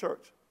practice in the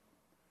church.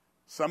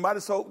 Somebody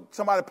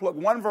plucked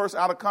one verse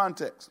out of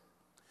context.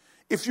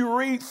 If you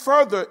read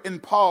further in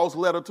Paul's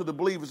letter to the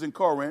believers in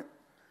Corinth,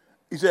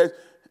 he says,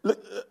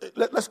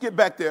 let's get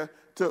back there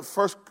to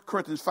 1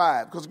 Corinthians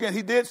 5. Because again,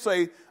 he did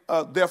say,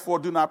 therefore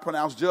do not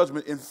pronounce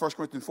judgment in 1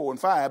 Corinthians 4 and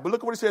 5. But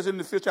look at what he says in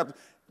the 5th chapter.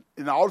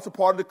 And all it's a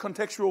part of the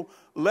contextual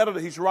letter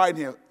that he's writing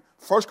here.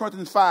 1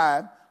 Corinthians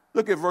 5,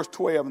 look at verse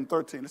 12 and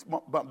 13. Let's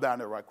bump down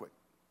there right quick.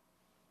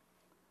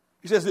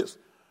 He says this.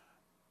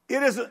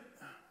 It isn't,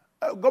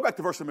 go back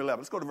to verse 11.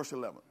 Let's go to verse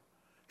 11.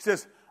 He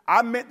says,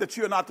 I meant that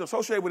you are not to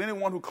associate with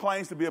anyone who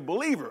claims to be a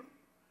believer,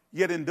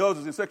 yet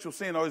indulges in sexual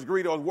sin, or is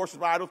greedy, or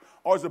worships idols,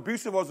 or is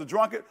abusive, or is a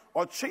drunkard,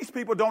 or cheats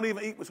people, don't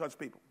even eat with such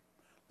people.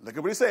 Look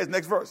at what he says,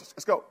 next verse.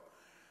 Let's go.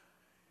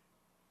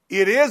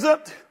 It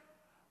isn't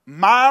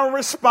my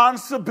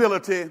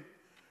responsibility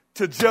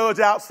to judge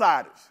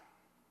outsiders.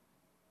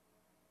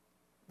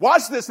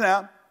 Watch this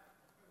now.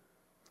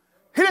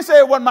 He didn't say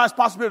it wasn't my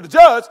responsibility to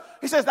judge.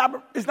 He says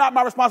it's not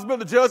my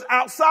responsibility to judge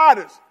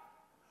outsiders.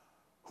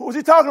 Who is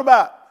he talking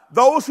about?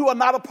 Those who are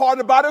not a part of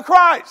the body of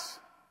Christ.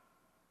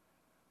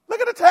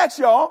 Look at the text,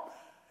 y'all.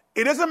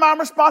 It isn't my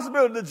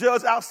responsibility to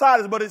judge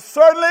outsiders, but it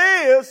certainly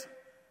is.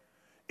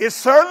 It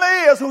certainly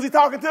is. Who's he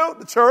talking to?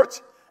 The church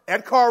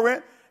at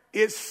Corinth.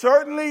 It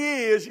certainly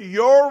is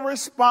your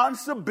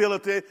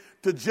responsibility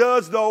to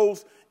judge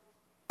those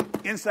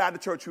inside the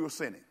church who are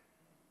sinning.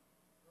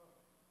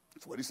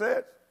 That's what he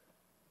said.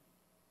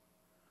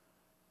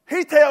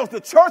 He tells the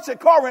church at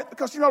Corinth,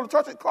 because you know the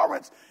church at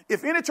Corinth,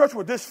 if any church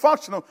were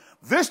dysfunctional,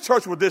 this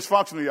church was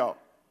dysfunctional, y'all.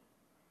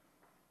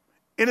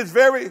 In his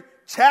very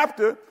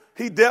chapter,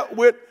 he dealt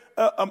with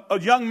a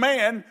young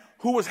man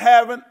who was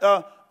having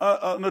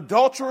an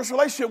adulterous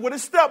relationship with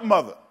his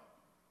stepmother.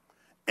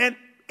 And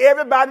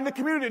everybody in the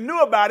community knew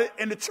about it,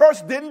 and the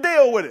church didn't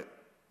deal with it.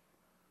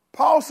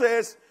 Paul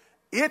says,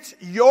 it's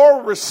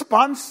your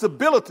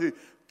responsibility,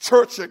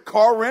 church at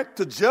Corinth,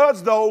 to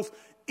judge those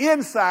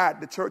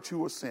inside the church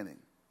who are sinning.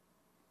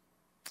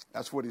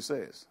 That's what he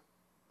says.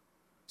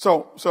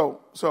 So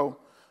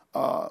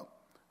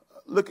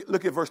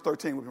look at verse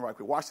 13 with me right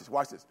quick. Watch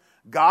this.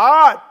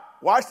 God,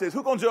 watch this.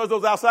 Who's going to judge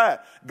those outside?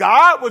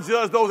 God will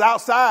judge those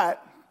outside.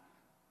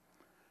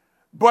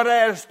 But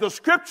as the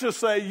scriptures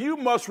say, you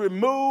must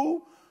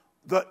remove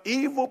the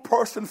evil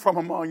person from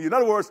among you. In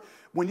other words,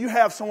 when you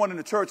have someone in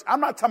the church,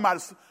 I'm not talking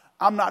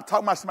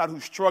about somebody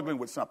who's struggling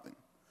with something.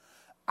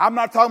 I'm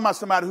not talking about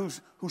somebody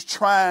who's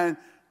trying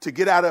to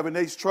get out of it, and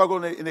they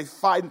struggle and they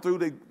fighting through,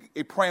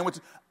 they praying with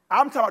you.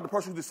 I'm talking about the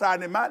person who's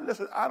deciding in their mind,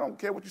 listen, I don't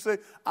care what you say.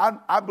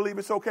 I believe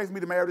it's okay for me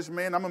to marry this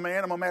man. I'm going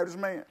to marry this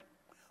man.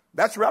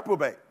 That's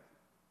reprobate.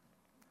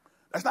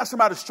 That's not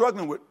somebody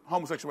struggling with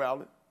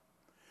homosexuality.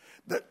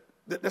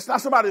 That's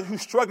not somebody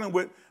who's struggling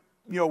with,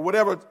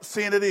 whatever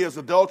sin it is,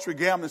 adultery,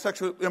 gambling,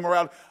 sexual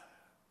immorality.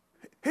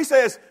 He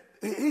says,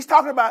 he's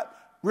talking about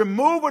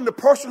removing the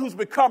person who's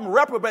become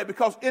reprobate,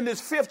 because in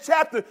this 5th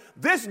chapter,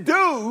 this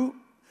dude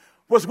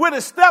was with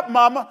his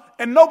stepmama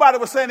and nobody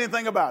was saying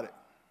anything about it.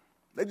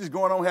 They just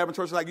going on having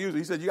church like usual.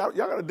 He said, y'all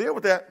got to deal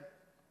with that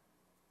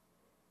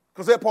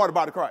because they're part of the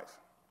body of Christ.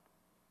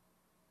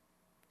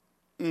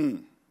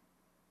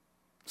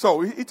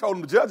 So he told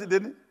them to judge it,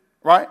 didn't he?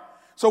 Right?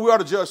 So we ought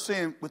to judge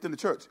sin within the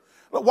church.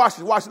 Look, watch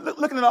this.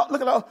 Look at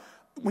all.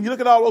 When you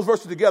look at all those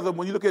verses together,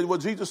 when you look at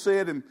what Jesus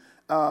said, and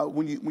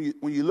when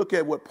you look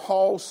at what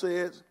Paul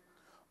says,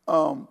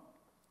 the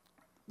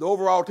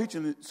overall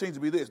teaching seems to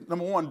be this.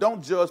 Number one,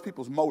 don't judge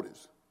people's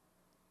motives.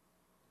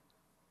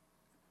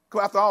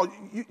 Because after all,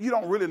 you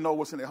don't really know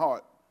what's in their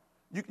heart.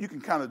 You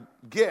can kind of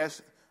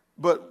guess,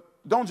 but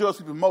don't judge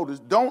people's motives.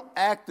 Don't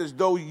act as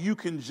though you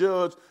can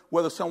judge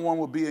whether someone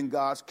will be in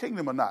God's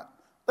kingdom or not.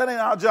 That ain't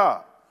our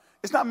job.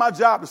 It's not my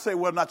job to say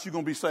whether or not you're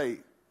going to be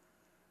saved.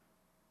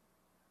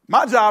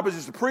 My job is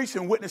just to preach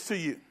and witness to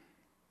you.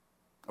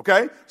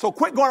 Okay? So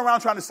quit going around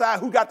trying to decide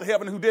who got to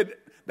heaven and who didn't.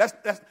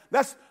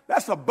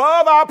 That's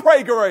above our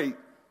pay grade.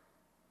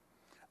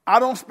 I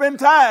don't spend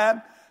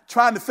time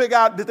trying to figure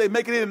out did they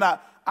make it in or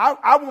not.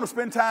 I want to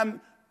spend time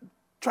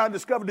trying to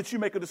discover that you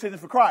make a decision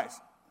for Christ.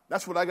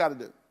 That's what I got to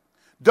do.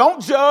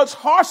 Don't judge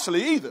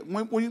harshly either.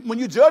 When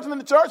you're judging in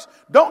the church,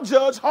 don't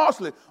judge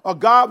harshly, or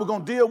God will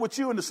going to deal with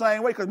you in the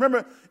same way. Because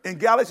remember, in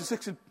Galatians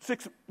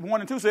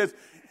 6:1-2 says,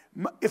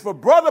 if a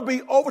brother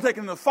be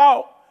overtaken in a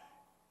fault,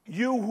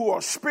 you who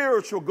are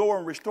spiritual go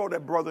and restore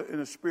that brother in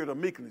a spirit of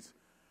meekness.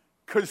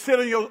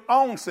 Consider your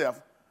own self,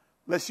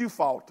 lest you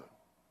falter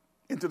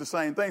into the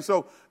same thing.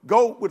 So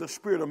go with a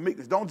spirit of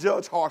meekness. Don't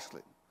judge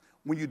harshly.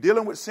 When you're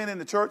dealing with sin in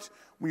the church,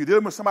 when you're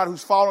dealing with somebody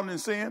who's fallen in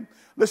sin,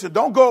 listen,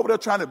 don't go over there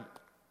trying to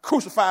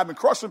crucify them and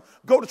crush them.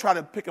 Go to try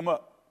to pick them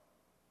up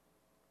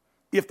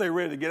if they're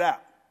ready to get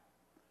out.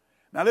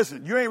 Now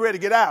listen, you ain't ready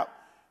to get out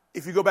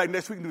if you go back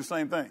next week and do the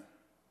same thing.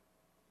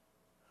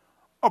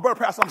 Oh, Brother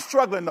Pastor, I'm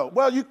struggling though.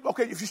 Well,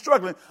 if you're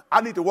struggling,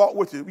 I need to walk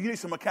with you. You need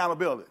some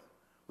accountability.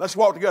 Let's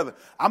walk together.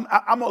 I'm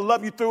going to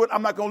love you through it.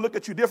 I'm not going to look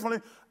at you differently.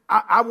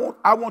 I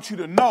want you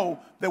to know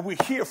that we're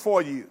here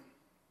for you.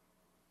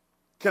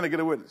 Can I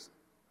get a witness?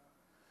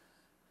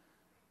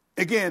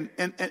 Again,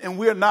 and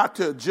we're not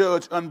to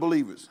judge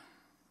unbelievers.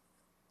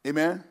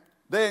 Amen?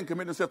 They ain't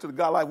committing themselves to the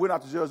God life. We're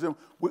not to judge them.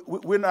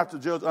 We're not to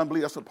judge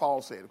unbelievers. That's what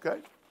Paul said, okay?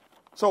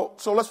 So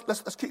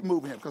let's keep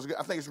moving here, because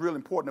I think it's really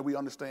important that we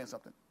understand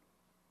something.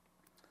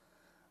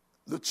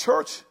 The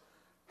church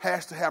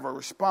has to have a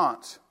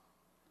response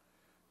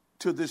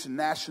to this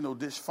national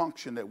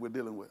dysfunction that we're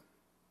dealing with.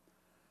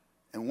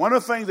 And one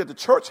of the things that the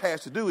church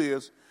has to do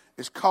is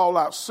call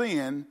out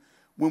sin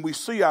when we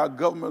see our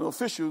government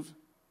officials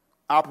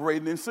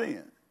operating in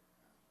sin.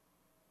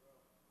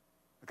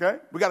 Okay?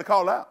 We got to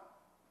call it out.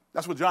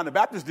 That's what John the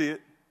Baptist did.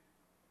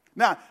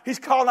 Now, he's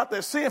calling out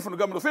that sin from the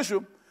government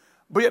official,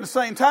 But at the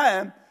same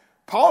time,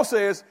 Paul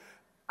says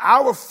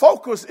our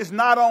focus is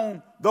not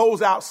on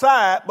those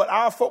outside, but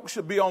our focus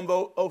should be on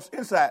those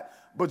inside.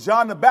 But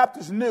John the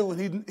Baptist knew,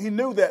 and he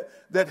knew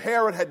that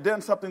Herod had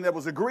done something that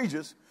was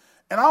egregious.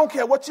 And I don't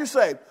care what you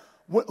say,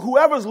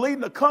 whoever's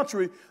leading the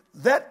country,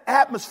 that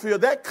atmosphere,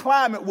 that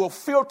climate will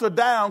filter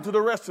down to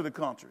the rest of the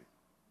country.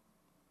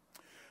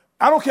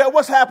 I don't care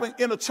what's happening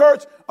in a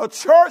church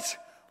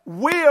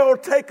will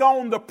take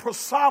on the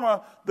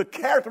persona, the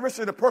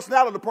characteristic, the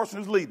personality of the person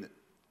who's leading it.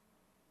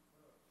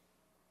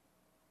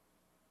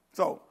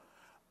 So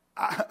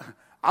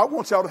I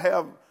want y'all to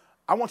have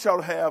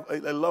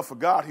a love for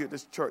God here at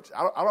this church.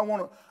 I don't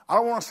want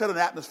to set an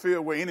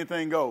atmosphere where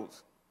anything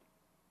goes.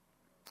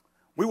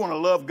 We want to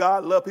love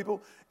God, love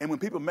people, and when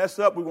people mess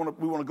up, we want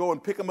to go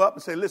and pick them up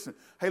and say, listen,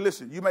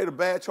 you made a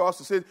bad choice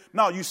to sin.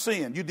 No, you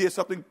sinned. You did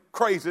something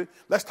crazy.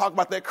 Let's talk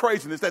about that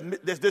craziness, that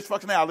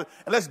dysfunctionality,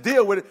 and let's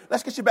deal with it.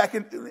 Let's get you back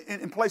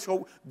in place.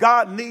 So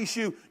God needs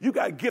you. You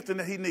got a gifting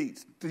that he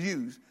needs to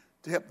use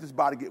to help this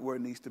body get where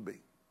it needs to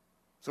be.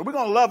 So we're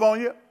going to love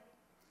on you.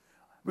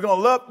 We'll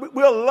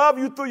love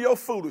you through your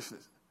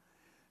foolishness.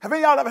 Have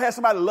any of y'all ever had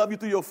somebody love you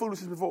through your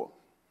foolishness before?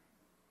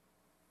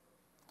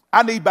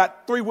 I need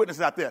about 3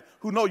 witnesses out there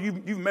who know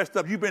you've messed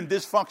up. You've been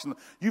dysfunctional.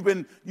 You've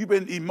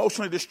been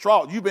emotionally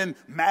distraught. You've been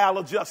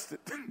maladjusted.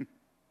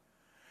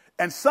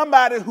 And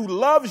somebody who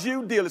loves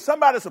you dearly,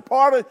 somebody that's a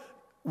part of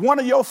one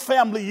of your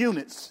family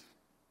units,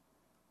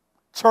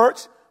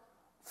 church,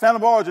 family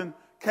of origin,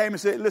 came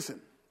and said,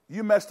 listen,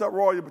 you messed up,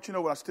 Roy, but you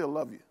know what? I still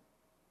love you.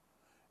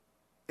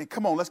 And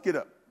come on, let's get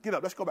up. Get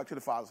up. Let's go back to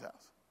the Father's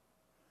house.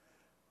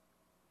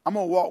 I'm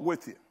going to walk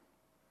with you.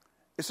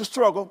 It's a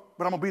struggle,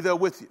 but I'm going to be there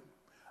with you.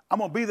 I'm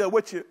going to be there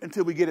with you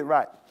until we get it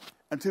right,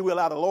 until we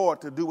allow the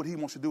Lord to do what he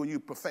wants to do and you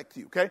perfect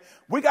you, okay?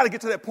 We got to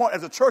get to that point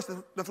as a church.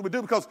 That's what we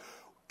do, because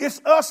it's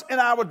us and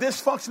our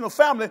dysfunctional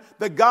family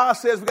that God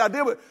says we got to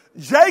deal with.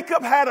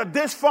 Jacob had a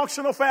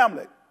dysfunctional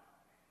family.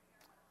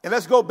 And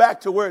let's go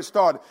back to where it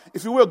started.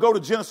 If you will, go to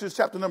Genesis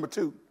chapter number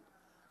 2,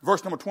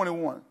 verse number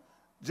 21.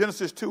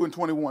 Genesis 2 and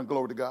 21,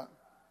 glory to God.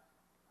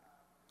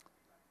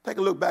 Take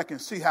a look back and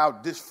see how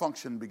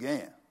dysfunction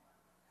began.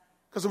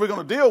 Because if we're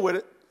going to deal with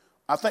it,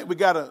 I think we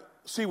got to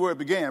see where it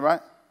began,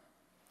 right?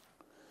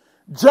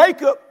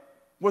 Jacob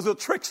was a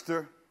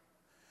trickster.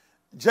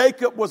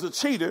 Jacob was a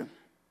cheater,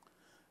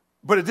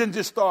 but it didn't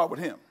just start with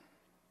him.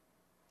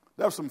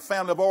 There was some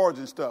family of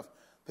origin stuff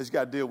that you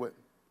got to deal with.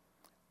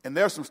 And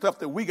there's some stuff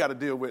that we got to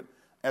deal with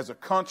as a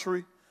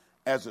country,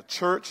 as a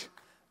church,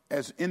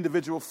 as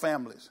individual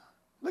families.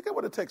 Look at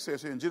what the text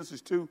says here in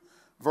Genesis 2,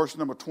 verse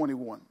number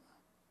 21.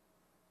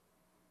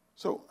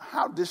 So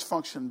how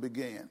dysfunction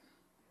began.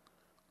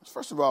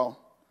 First of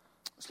all,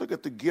 let's look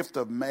at the gift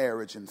of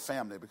marriage and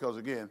family, because,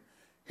 again,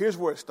 here's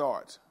where it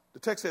starts. The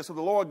text says, so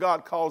the Lord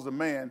God caused the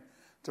man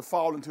to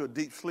fall into a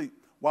deep sleep.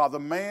 While the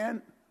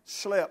man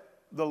slept,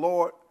 the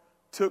Lord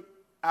took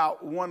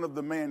out one of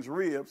the man's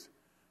ribs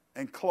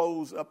and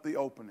closed up the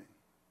opening.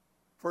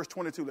 Verse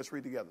 22, let's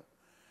read together.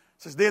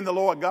 It says, then the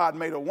Lord God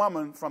made a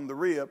woman from the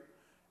rib,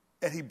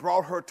 and he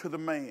brought her to the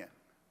man.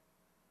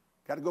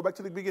 Got to go back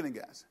to the beginning,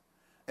 guys.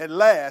 At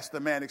last, the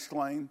man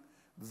exclaimed,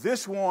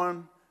 this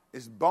one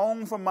is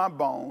bone from my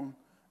bone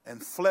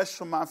and flesh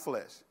from my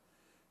flesh.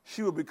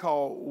 She will be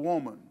called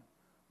woman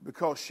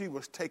because she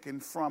was taken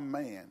from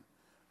man.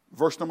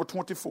 Verse number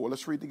 24,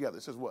 let's read together.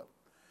 It says what?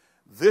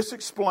 This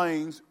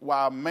explains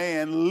why a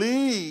man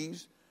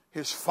leaves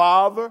his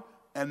father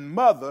and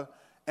mother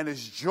and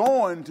is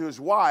joined to his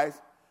wife,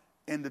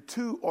 and the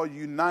two are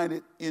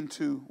united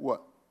into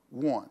what?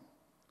 One.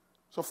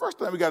 So first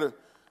thing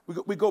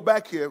we go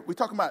back here. We're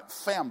talking about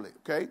family,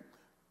 okay?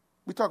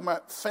 We're talking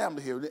about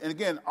family here. And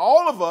again,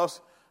 all of us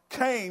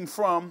came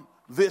from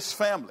this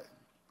family.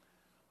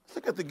 Let's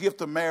look at the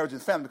gift of marriage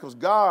and family, because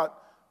God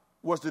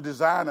was the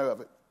designer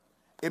of it.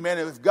 Amen.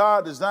 If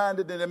God designed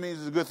it, then that means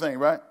it's a good thing,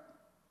 right?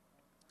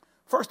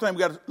 First thing we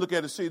got to look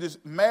at is see this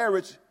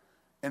marriage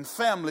and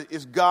family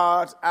is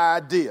God's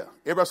idea.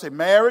 Everybody say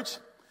marriage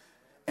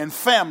and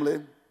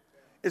family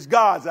is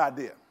God's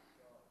idea.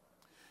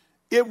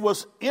 It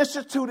was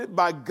instituted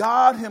by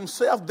God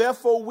himself.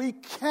 Therefore, we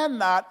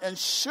cannot and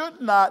should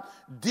not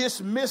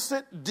dismiss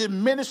it,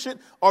 diminish it,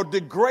 or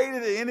degrade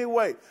it in any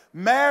way.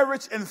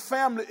 Marriage and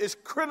family is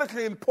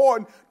critically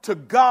important to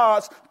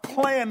God's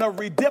plan of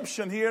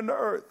redemption here in the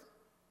earth.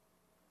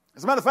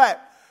 As a matter of fact,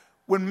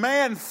 when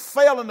man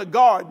fell in the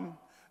garden,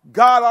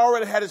 God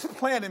already had his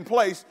plan in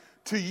place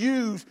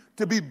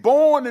to be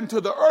born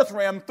into the earth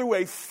realm through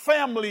a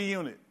family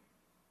unit.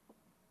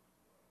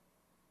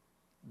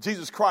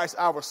 Jesus Christ,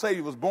 our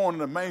Savior, was born in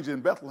a manger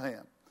in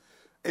Bethlehem.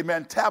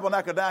 Amen.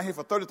 Tabernacled down here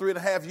for 33 and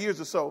a half years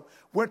or so.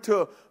 Went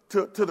to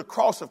the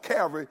cross of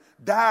Calvary.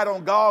 Died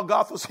on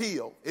Golgotha's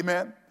hill.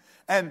 Amen.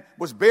 And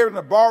was buried in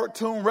a borrowed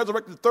tomb.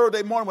 Resurrected the third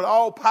day morning with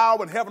all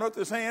power in heaven and earth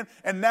in his hand.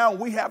 And now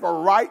we have a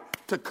right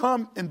to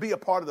come and be a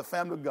part of the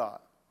family of God.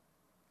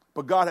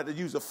 But God had to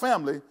use a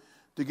family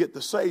to get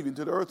the Savior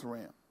into the earth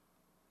realm.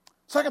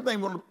 Second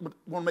thing we want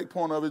to make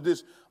point of is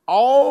this.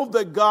 All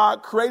that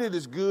God created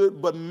is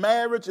good, but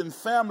marriage and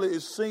family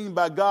is seen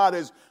by God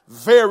as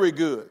very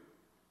good.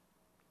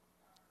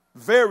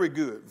 Very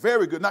good,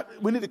 very good. Now,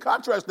 we need to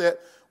contrast that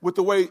with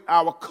the way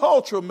our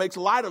culture makes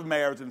light of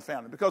marriage and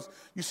family, because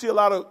you see a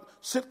lot of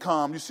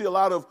sitcoms, you see a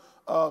lot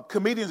of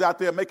comedians out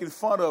there making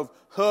fun of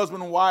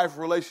husband and wife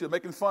relationship,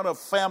 making fun of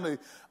family,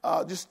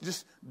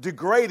 just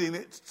degrading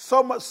it,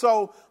 so much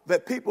so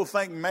that people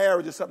think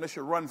marriage is something they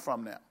should run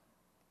from now.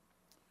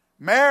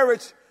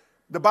 Marriage,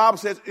 the Bible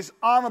says, is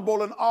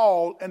honorable in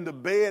all, and the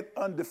bed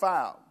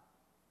undefiled.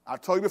 I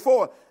told you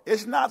before,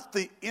 it's not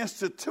the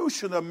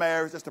institution of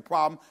marriage that's the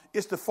problem.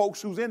 It's the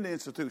folks who's in the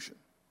institution.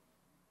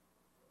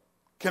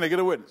 Can I get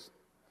a witness?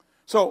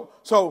 So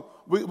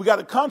we got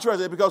to contrast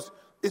that, because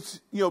it's,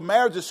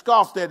 marriage is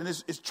scoffed at and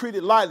it's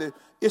treated lightly.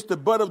 It's the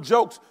butt of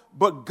jokes,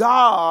 but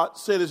God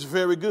said it's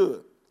very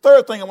good.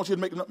 Third thing I want you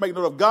to make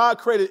note of, God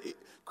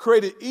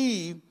created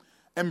Eve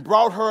and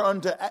brought her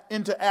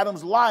into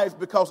Adam's life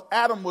because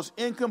Adam was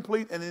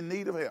incomplete and in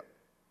need of help.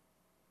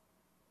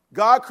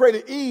 God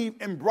created Eve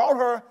and brought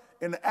her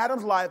into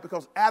Adam's life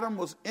because Adam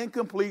was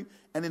incomplete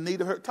and in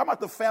need of her. Talking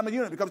about the family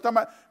unit, because we're talking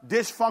about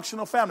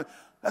dysfunctional family.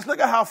 Let's look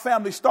at how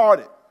family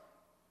started.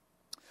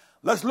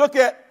 Let's look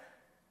at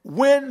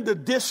when the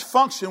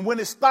dysfunction, when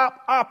it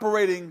stopped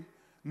operating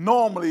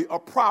normally or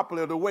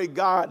properly, or the way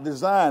God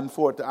designed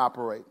for it to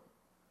operate.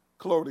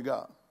 Glory to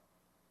God.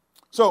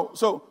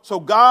 So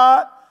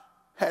God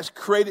has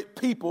created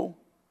people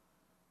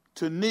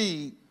to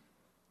need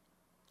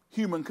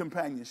human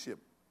companionship.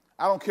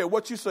 I don't care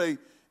what you say.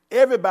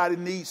 Everybody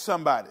needs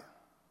somebody.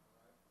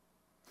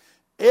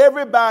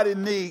 Everybody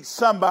needs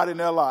somebody in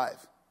their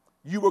life.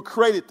 You were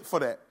created for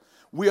that.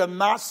 We are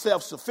not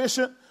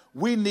self-sufficient.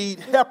 We need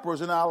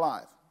helpers in our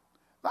life.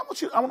 Now,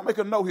 I want to make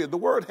a note here. The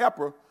word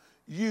helper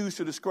used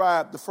to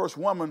describe the first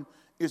woman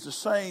is the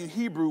same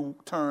Hebrew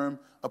term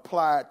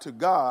applied to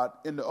God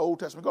in the Old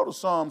Testament. Go to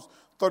Psalms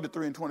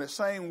 33 and 20. The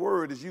same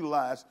word is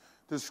utilized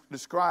to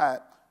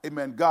describe,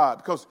 amen, God.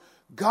 Because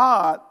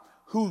God,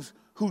 whose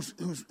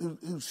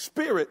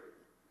spirit,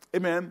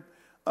 amen,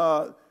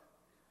 God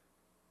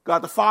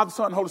the Father,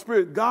 Son, and Holy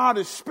Spirit, God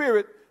is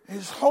spirit.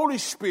 His Holy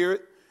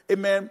Spirit,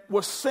 amen,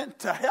 was sent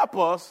to help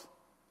us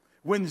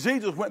when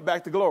Jesus went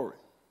back to glory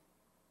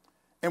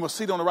and was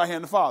seated on the right hand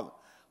of the Father.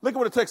 Look at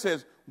what the text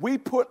says. We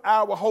put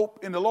our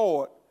hope in the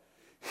Lord.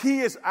 He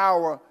is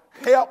our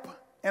help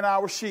and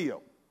our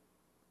shield.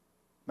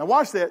 Now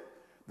watch that.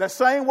 That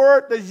same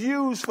word that's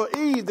used for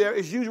Eve there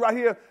is used right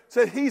here. It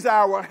says he's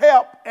our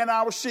help and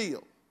our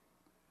shield.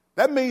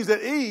 That means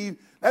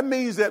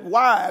that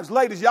wives,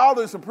 ladies, y'all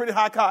are some pretty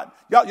high cotton.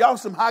 Y'all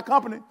some high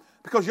company,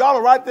 because y'all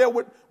are right there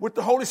with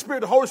the Holy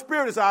Spirit. The Holy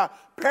Spirit is our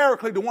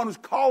paraclete, the one who's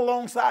called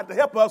alongside to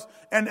help us.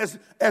 And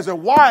as a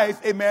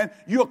wife, amen,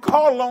 you're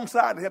called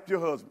alongside to help your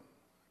husband.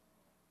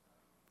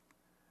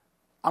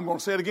 I'm going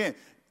to say it again.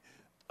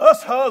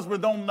 Us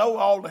husbands don't know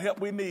all the help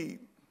we need.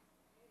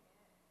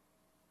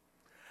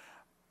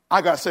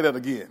 I got to say that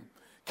again.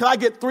 Can I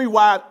get 3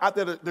 wives out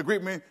there to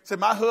greet me? Say,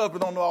 my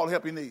husband don't know all the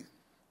help he needs.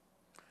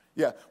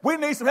 Yeah, we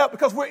need some help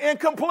because we're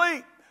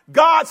incomplete.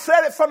 God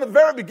said it from the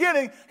very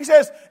beginning. He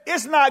says,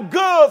 it's not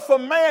good for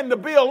man to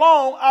be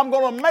alone. I'm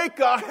going to make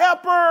a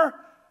helper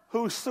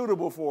who's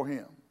suitable for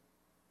him.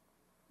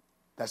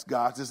 That's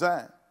God's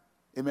design.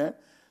 Amen.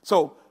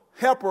 So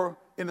helper,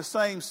 in the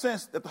same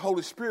sense that the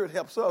Holy Spirit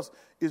helps us,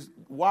 is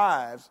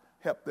wives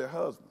help their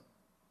husband.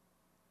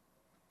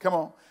 Come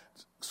on.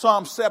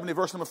 Psalm 70,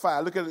 verse number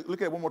 5. Look at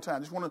it one more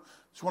time. Just want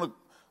to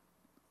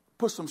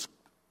put some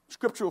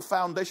scriptural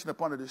foundation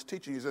up under this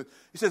teaching.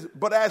 He says,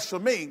 but as for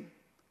me,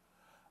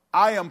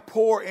 I am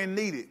poor and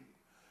needy.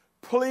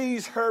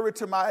 Please hurry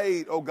to my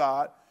aid, O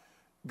God.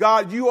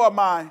 God, you are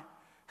my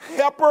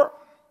helper,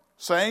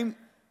 same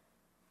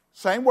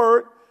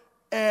word,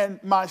 and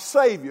my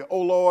Savior,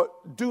 O Lord,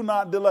 do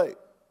not delay.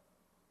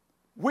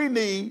 We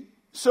need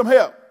some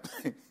help.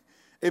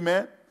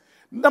 Amen.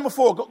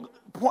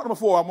 Point number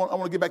 4, I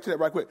want to get back to that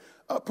right quick.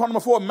 Point number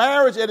 4,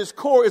 marriage at its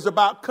core is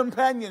about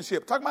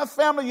companionship. Talking about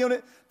family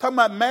unit, talking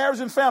about marriage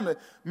and family.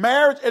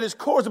 Marriage at its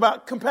core is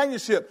about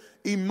companionship.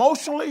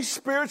 Emotionally,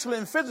 spiritually,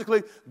 and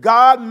physically,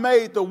 God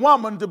made the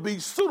woman to be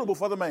suitable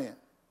for the man.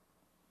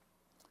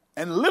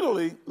 And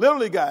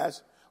literally,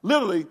 guys,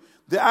 the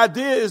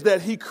idea is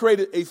that he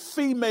created a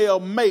female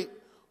mate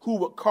who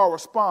would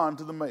correspond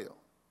to the male.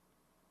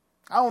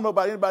 I don't know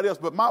about anybody else,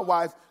 but my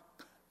wife,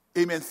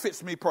 amen,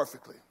 fits me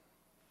perfectly.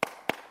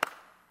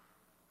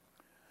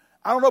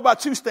 I don't know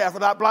about you,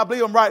 Stafford, but I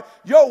believe I'm right.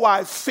 Your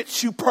wife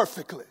fits you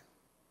perfectly.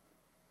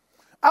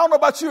 I don't know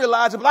about you,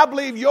 Elijah, but I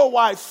believe your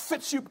wife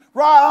fits you.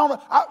 Rod,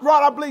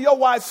 I believe your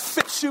wife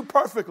fits you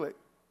perfectly.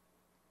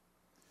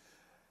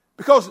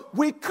 Because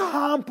we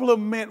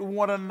complement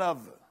one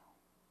another.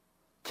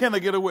 Can I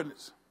get a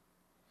witness?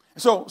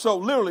 So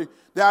literally,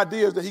 the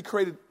idea is that he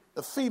created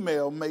a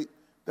female mate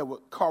that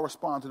would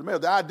correspond to the male.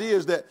 The idea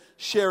is that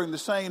sharing the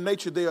same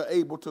nature, they are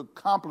able to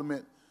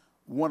complement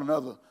one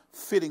another,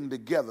 fitting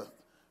together.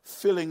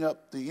 filling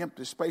up the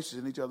empty spaces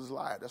in each other's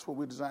lives. That's what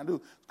we're designed to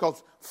do,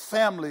 because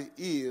family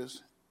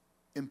is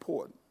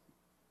important.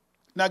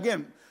 Now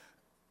again,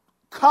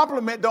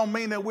 complement don't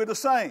mean that we're the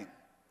same.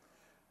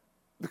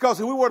 Because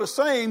if we were the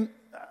same,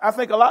 I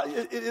think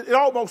it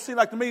almost seems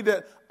like to me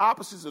that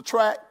opposites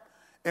attract,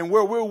 and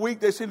where we're weak,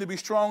 they seem to be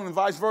strong, and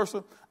vice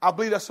versa. I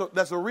believe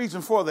that's a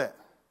reason for that.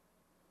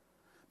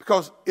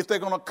 Because if they're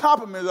going to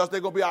complement us, they're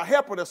going to be our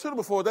helper, they're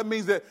suitable for it. That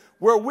means that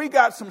where we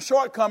got some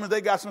shortcomings,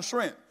 they got some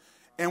strength.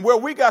 And where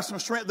we got some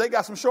strength, they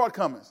got some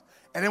shortcomings.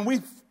 And then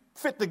we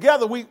fit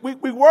together, we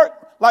work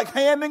like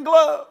hand in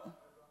glove.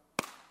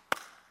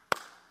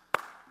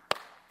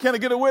 Can I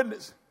get a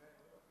witness?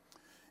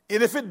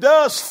 And if it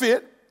does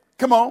fit,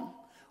 come on,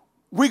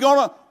 we're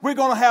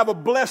gonna have a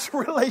blessed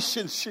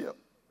relationship.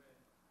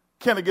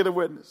 Can I get a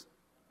witness?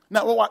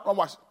 Now,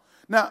 watch.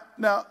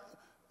 Now,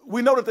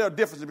 we know that there are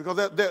differences, because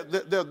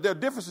there are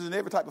differences in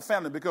every type of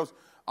family, because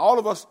all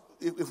of us,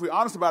 if we're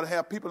honest about it,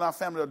 have people in our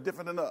family that are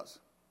different than us.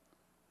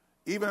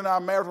 Even in our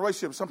marital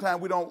relationships,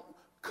 sometimes we don't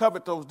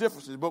covet those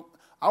differences. But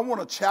I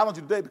want to challenge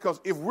you today, because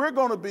if we're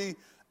going to be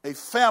a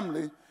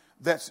family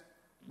that's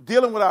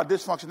dealing with our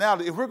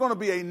dysfunctionality, if we're going to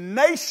be a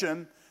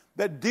nation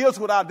that deals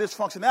with our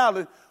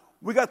dysfunctionality,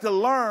 we got to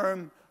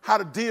learn how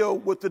to deal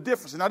with the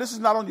differences. Now, this is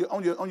not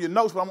on your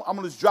notes, but I'm going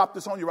to just drop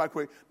this on you right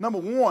quick. Number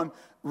one,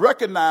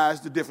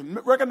 recognize the difference.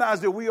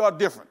 Recognize that we are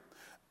different.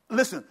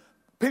 Listen,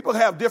 people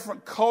have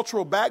different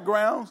cultural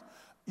backgrounds.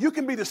 You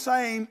can be the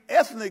same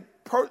ethnic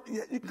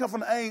you can come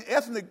from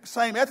the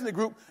same ethnic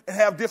group and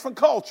have different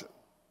culture.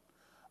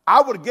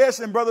 I would guess,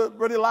 and Brother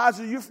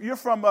Elijah, you're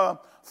from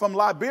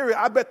Liberia.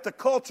 I bet the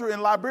culture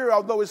in Liberia,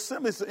 although it's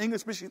similar, it's an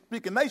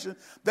English-speaking nation,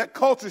 that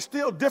culture is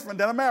still different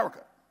than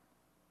America.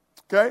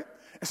 Okay?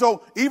 And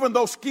so even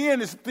though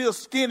skin is still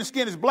skin and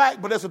skin is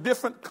black, but there's a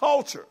different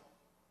culture.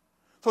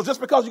 So just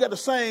because you got the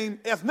same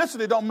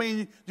ethnicity don't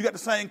mean you got the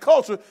same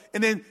culture.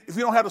 And then if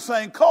you don't have the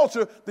same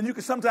culture, then you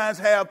can sometimes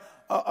have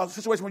a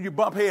situation where you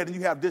bump head and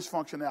you have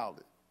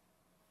dysfunctionality.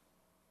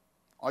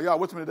 Are y'all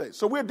with me today?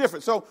 So we're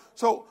different.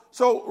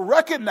 So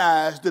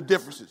recognize the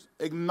differences.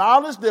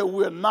 Acknowledge that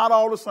we're not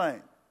all the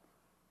same.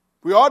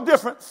 We are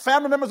different.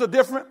 Family members are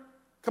different.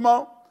 Come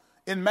on.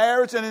 In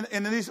marriage and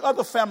in these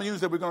other family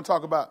units that we're going to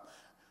talk about.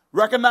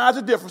 Recognize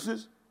the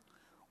differences.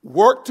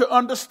 Work to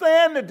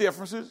understand the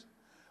differences.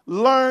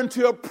 Learn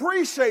to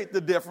appreciate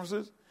the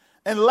differences.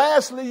 And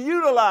lastly,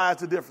 utilize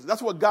the differences.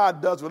 That's what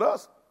God does with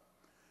us.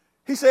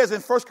 He says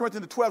in 1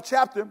 Corinthians, the 12th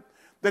chapter,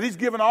 that he's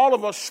given all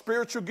of us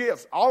spiritual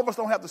gifts. All of us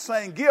don't have the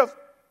same gift.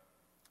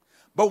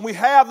 But when we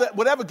have that,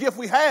 whatever gift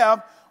we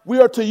have, we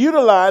are to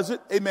utilize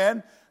it,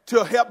 amen,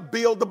 to help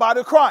build the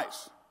body of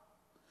Christ.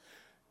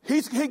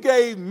 He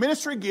gave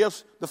ministry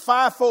gifts, the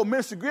fivefold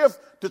ministry gifts,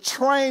 to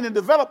train and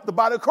develop the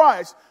body of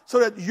Christ so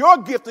that your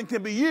gifting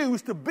can be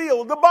used to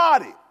build the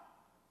body.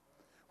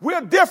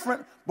 We're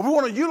different, but we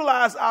want to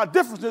utilize our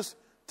differences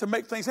to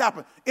make things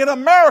happen. In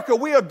America,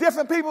 we are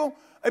different people.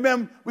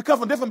 Amen. We come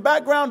from different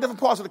backgrounds, different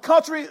parts of the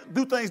country,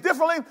 do things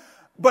differently,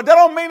 but that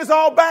don't mean it's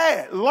all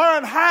bad.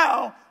 Learn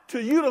how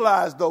to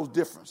utilize those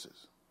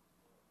differences.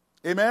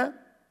 Amen.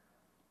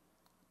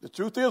 The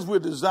truth is we're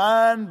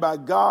designed by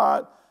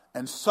God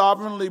and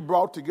sovereignly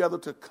brought together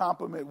to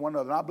complement one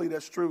another. And I believe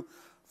that's true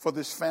for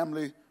this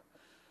family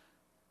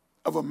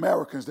of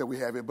Americans that we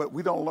have here, but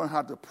we don't learn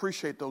how to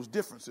appreciate those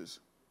differences.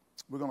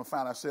 We're going to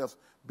find ourselves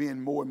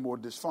being more and more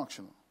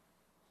dysfunctional.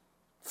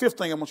 Fifth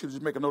thing I want you to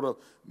just make a note of,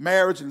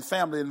 marriage and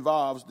family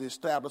involves the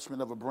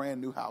establishment of a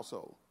brand new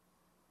household.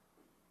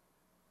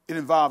 It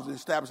involves the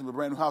establishment of a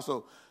brand new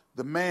household.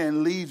 The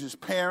man leaves his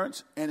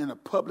parents, and in a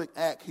public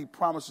act, he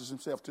promises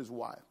himself to his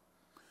wife.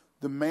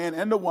 The man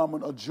and the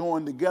woman are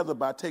joined together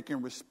by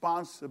taking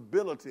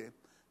responsibility,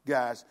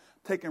 guys,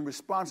 taking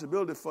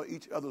responsibility for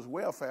each other's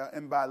welfare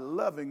and by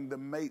loving the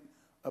mate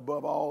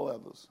above all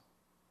others.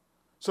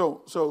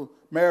 So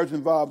marriage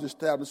involves the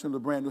establishment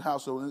of a brand new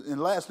household. And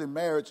lastly,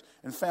 marriage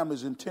and family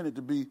is intended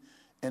to be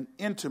an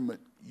intimate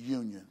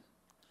union.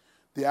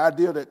 The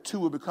idea that two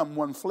will become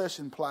one flesh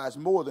implies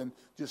more than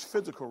just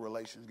physical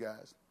relations,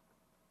 guys.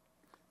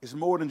 It's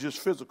more than just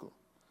physical.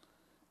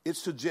 It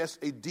suggests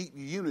a deep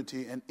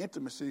unity and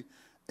intimacy,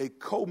 a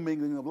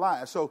commingling of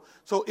lives. So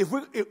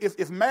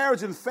if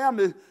marriage and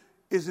family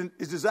is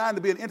designed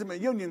to be an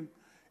intimate union,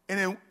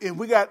 and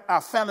we got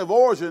our family of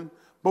origin,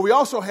 but we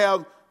also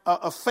have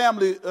a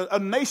family, a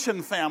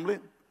nation family,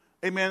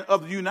 amen,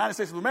 of the United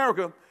States of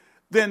America,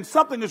 then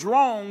something is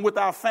wrong with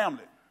our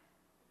family.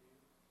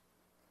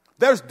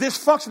 There's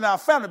dysfunction in our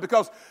family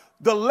because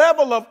the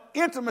level of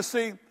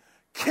intimacy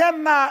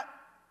cannot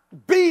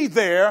be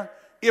there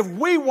if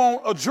we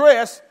won't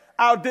address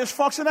our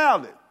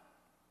dysfunctionality.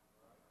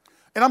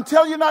 And I'm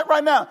telling you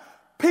right now,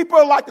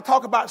 people like to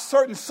talk about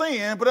certain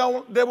sin,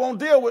 but they won't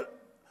deal with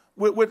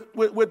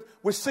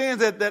sins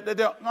that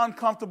they're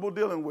uncomfortable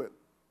dealing with.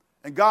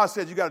 And God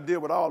said you got to deal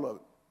with all of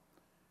it.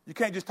 You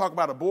can't just talk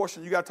about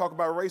abortion. You got to talk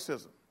about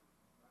racism.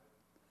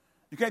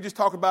 You can't just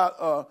talk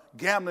about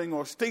gambling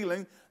or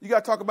stealing. You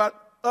got to talk about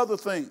other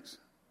things.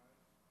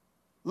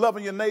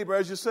 Loving your neighbor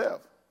as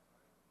yourself.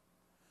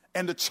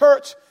 And the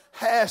church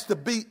has to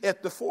be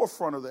at the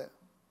forefront of that.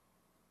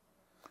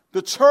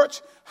 The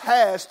church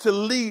has to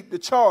lead the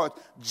charge.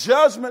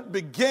 Judgment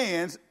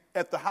begins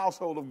at the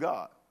household of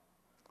God.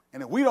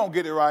 And if we don't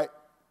get it right,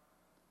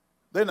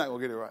 they're not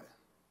going to get it right.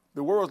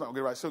 The world's not going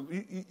to get it right. So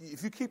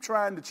if you keep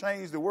trying to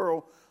change the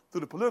world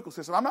through the political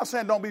system, I'm not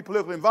saying don't be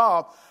politically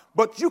involved,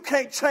 but you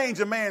can't change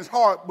a man's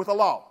heart with a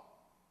law.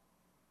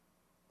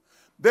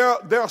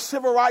 There are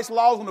civil rights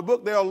laws in the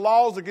book. There are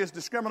laws against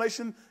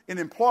discrimination in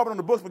employment in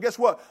the books. But guess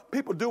what?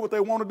 People do what they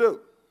want to do.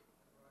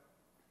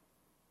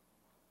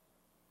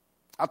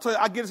 I tell you,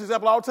 I get this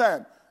example all the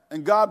time.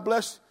 And God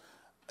bless,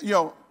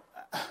 y'all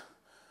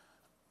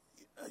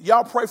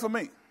pray for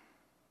me.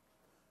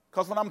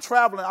 Because when I'm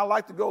traveling, I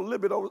like to go a little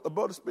bit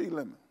above the speed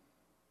limit.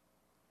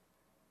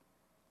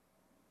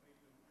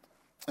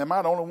 Am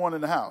I the only one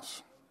in the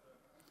house?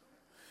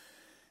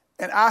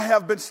 And I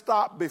have been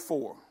stopped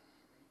before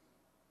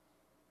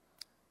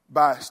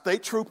by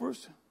state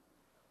troopers,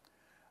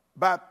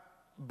 by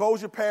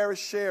Bossier Parish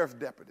sheriff's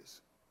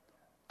deputies.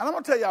 And I'm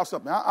going to tell y'all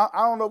something. I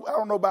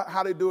don't know about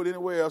how they do it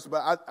anywhere else,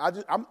 but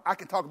I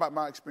can talk about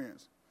my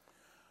experience.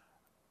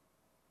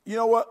 You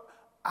know what?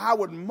 I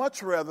would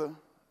much rather.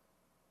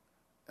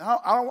 I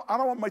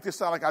don't want to make this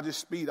sound like I just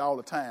speed all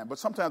the time, but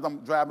sometimes I'm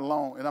driving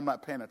along and I'm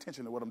not paying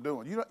attention to what I'm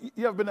doing.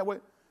 You ever been that way?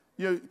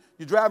 You're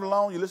driving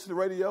along, you listen to the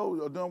radio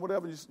or doing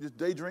whatever, just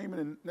daydreaming,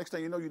 and next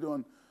thing you know, you're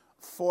doing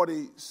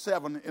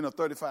 47 in a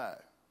 35.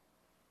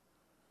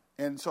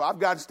 And so I've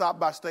gotten stopped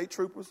by state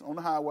troopers on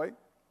the highway,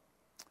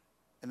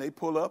 and they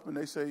pull up and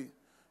they say,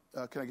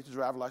 can I get your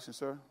driver's license,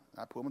 sir?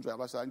 I pull my driver's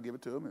license out and give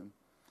it to them,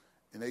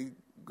 and they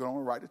go on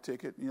and write the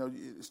ticket. You know,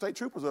 state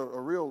troopers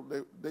are real,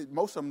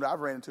 most of them that I've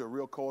ran into are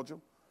real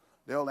cordial.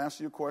 They'll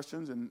answer your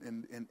questions,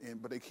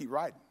 but they keep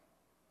writing.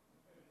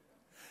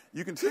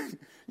 You can tell,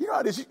 you know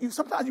how it is,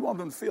 sometimes you want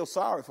them to feel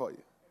sorry for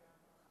you.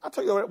 I'll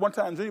tell you, one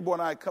time, Junior Boy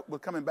and I were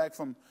coming back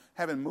from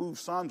having moved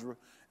Sandra,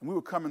 and we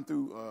were coming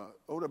through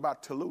over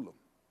about Tallulah.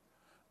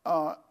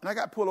 And I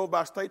got pulled over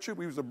by a state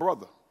trooper. He was a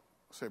brother.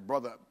 I said,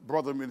 brother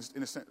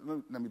in a sense.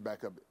 Let me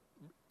back up.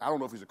 I don't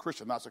know if he's a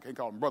Christian or not, so I can't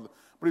call him brother,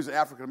 but he's an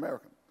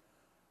African-American.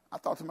 I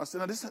thought to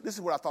myself, now this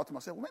is what I thought to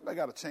myself, well, maybe I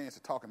got a chance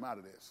to talk him out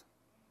of this.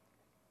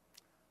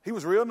 He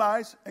was real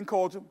nice and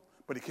cordial,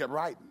 but he kept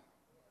writing.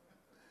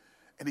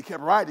 And he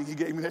kept writing. He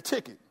gave me that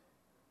ticket.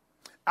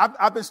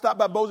 I've been stopped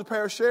by Bossier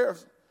Parish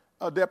sheriff's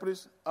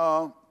deputies,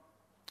 and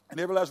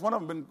every last one of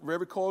them been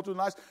very cordial and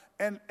nice.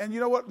 And you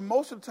know what?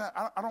 Most of the time,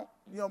 I don't,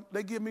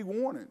 they give me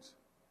warnings.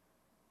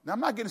 Now, I'm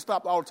not getting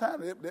stopped all the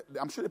time.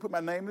 I'm sure they put my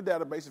name in the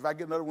database. If I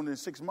get another one in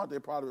 6 months, they'll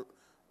probably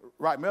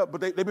write me up.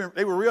 But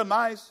they were real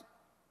nice.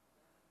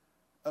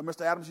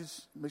 Mr.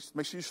 Adams,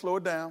 make sure you slow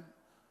it down.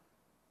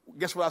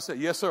 Guess what I said?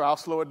 Yes, sir, I'll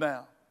slow it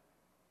down.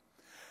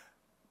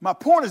 My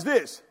point is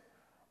this.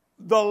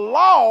 The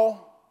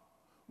law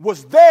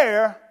was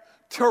there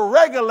to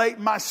regulate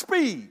my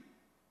speed.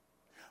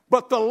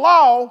 But the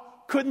law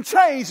couldn't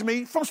change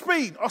me from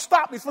speed or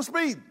stop me from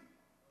speeding.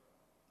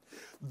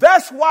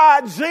 That's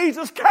why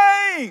Jesus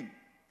came.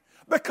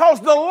 Because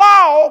the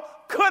law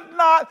could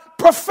not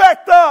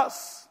perfect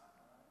us.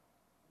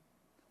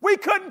 We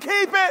couldn't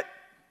keep it.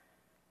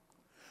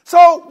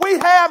 So we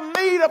have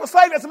need of a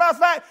Savior. As a matter of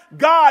fact,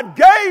 God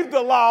gave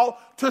the law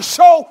to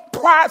show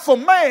prideful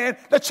man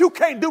that you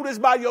can't do this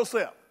by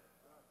yourself.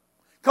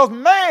 Because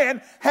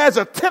man has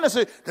a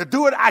tendency to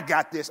do it. I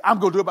got this. I'm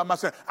going to do it by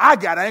myself. I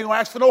ain't going to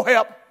ask for no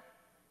help.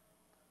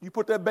 You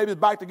put that baby's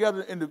bike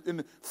together in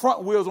the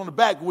front wheels on the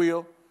back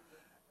wheel,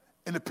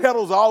 and the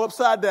pedals all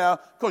upside down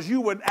because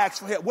you wouldn't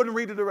ask for help, wouldn't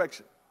read the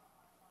direction.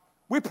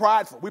 We're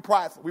prideful.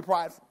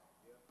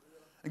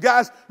 And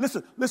guys,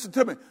 listen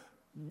to me.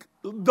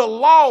 The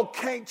law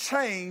can't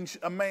change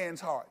a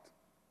man's heart.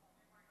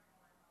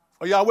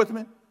 Are y'all with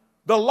me?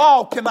 The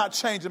law cannot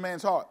change a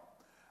man's heart,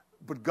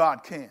 but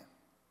God can.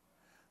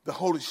 The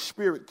Holy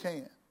Spirit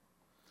can.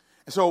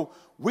 And so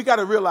we got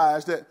to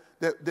realize that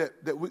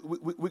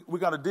we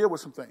got to deal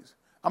with some things.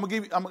 I'm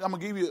gonna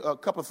give you a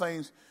couple of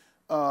things,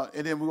 and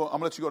then I'm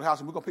gonna let you go to the house,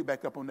 and we're gonna pick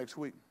back up on next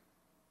week.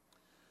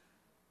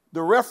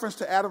 The reference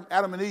to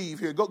Adam and Eve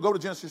here. Go to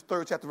Genesis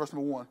 3rd chapter, verse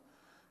number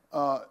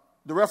 1.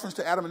 The reference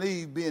to Adam and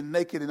Eve being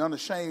naked and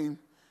unashamed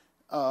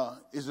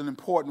is an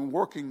important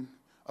working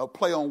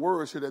play on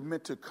words here that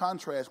meant to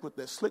contrast with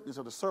the slickness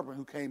of the serpent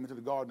who came into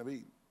the Garden of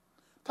Eden.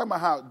 Talking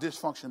about how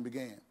dysfunction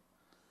began.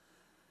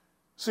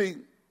 See,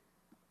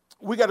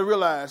 we got to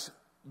realize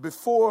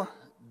before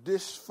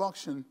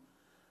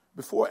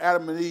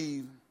Adam and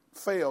Eve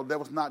failed, there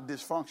was not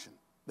dysfunction.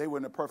 They were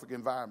in a perfect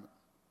environment.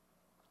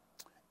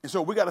 And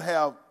so we got to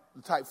have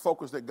the type of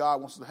focus that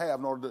God wants us to have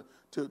in order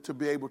to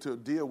be able to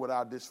deal with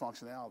our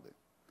dysfunctionality.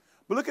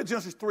 But look at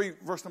Genesis 3,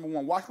 verse number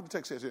 1. Watch what the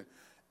text says here.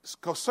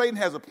 Because Satan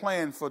has a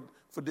plan for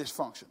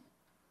dysfunction.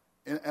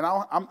 And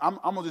I'm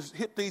going to just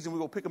hit these and we're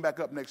going to pick them back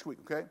up next week,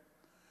 okay?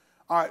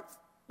 All right.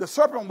 The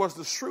serpent was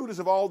the shrewdest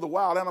of all the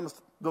wild animals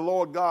the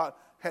Lord God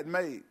had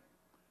made.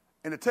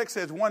 And the text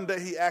says one day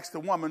he asked the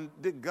woman,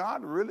 did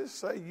God really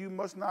say you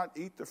must not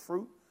eat the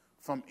fruit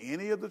from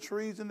any of the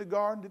trees in the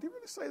garden? Did he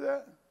really say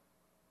that?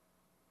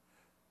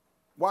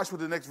 Watch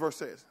what the next verse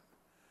says.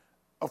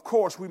 Of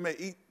course, we may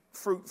eat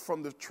fruit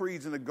from the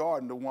trees in the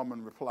garden, the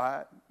woman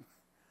replied.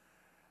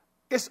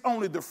 It's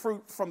only the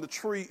fruit from the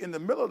tree in the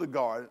middle of the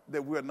garden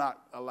that we're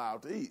not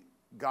allowed to eat.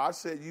 God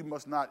said you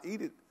must not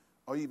eat it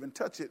or even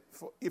touch it,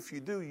 for if you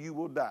do, you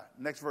will die.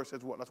 Next verse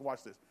says what? Let's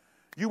watch this.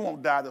 You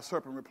won't die, the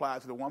serpent replied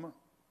to the woman.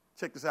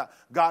 Check this out.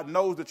 God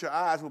knows that your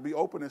eyes will be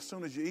open as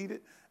soon as you eat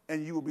it,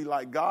 and you will be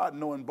like God,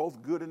 knowing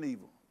both good and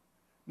evil.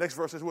 Next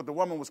verse says what? The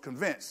woman was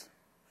convinced.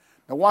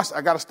 Now watch,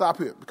 I got to stop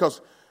here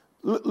because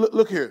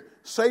look here.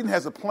 Satan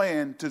has a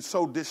plan to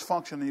sow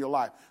dysfunction in your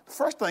life. The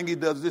first thing he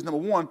does is this. Number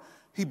one,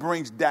 he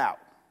brings doubt.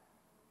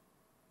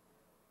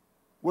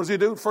 What does he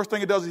do? First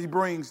thing he does is he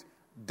brings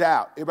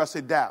doubt. Everybody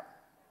say doubt.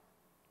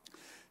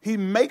 He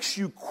makes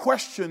you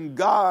question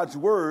God's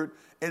word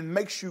and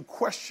makes you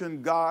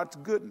question God's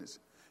goodness.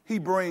 He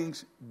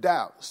brings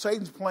doubt.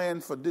 Satan's plan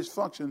for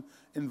dysfunction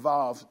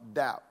involves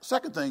doubt.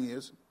 Second thing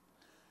is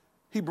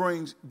he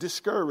brings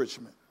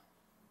discouragement.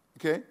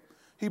 Okay?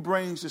 He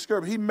brings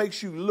discouragement. He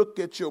makes you look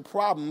at your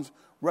problems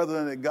rather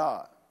than at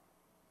God.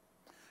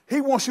 He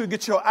wants you to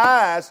get your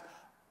eyes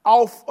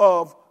off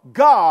of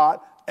God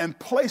and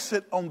place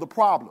it on the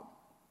problem.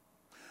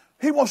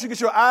 He wants you to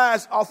get your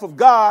eyes off of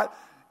God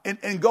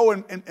and go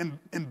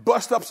and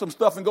bust up some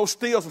stuff and go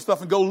steal some stuff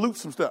and go loot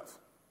some stuff.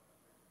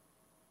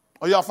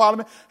 Are y'all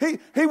following me?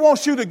 He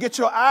wants you to get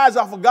your eyes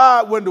off of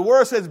God when the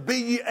word says, be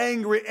ye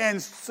angry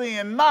and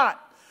sin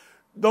not.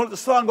 Don't let the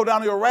sun go down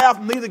to your wrath,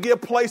 neither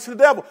give place to the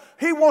devil.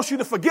 He wants you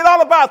to forget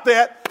all about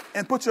that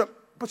and put your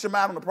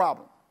mind on the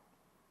problem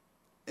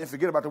and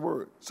forget about the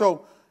word.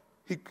 So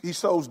he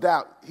sows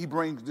doubt. He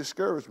brings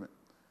discouragement.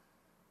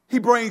 He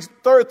brings,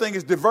 third thing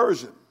is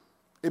diversion.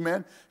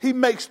 Amen. He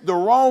makes the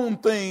wrong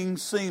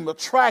things seem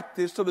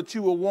attractive so that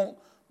you will want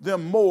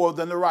them more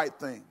than the right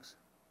things.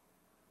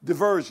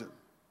 Diversion.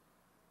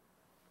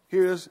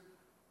 Here's,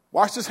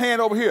 watch this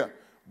hand over here,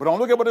 but don't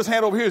look at what this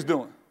hand over here is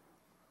doing.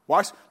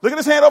 Watch, look at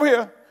this hand over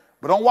here,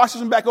 but don't watch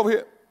this one back over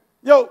here.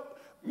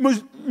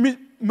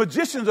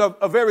 Magicians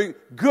are very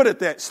good at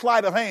that,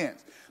 sleight of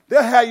hands.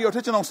 They'll have your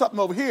attention on something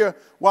over here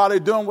while they're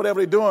doing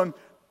whatever they're doing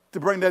to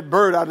bring that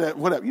bird out of that,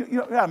 whatever. You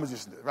know how a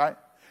magician does, right?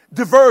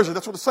 Diversion,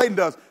 that's what Satan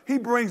does. He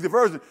brings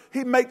diversion.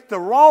 He makes the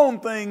wrong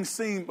things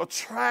seem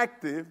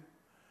attractive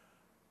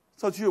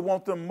so that you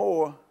want them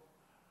more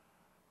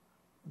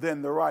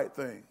than the right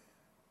thing.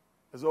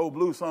 As the old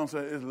blues song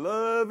says, "Is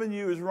loving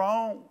you is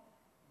wrong.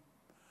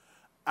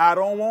 I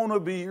don't want to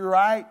be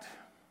right.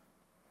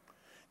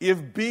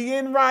 If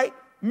being right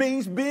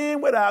means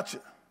being without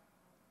you."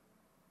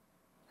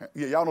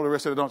 Yeah, y'all know the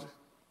rest of it, don't you?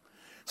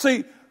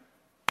 See,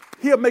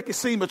 he'll make it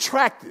seem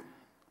attractive.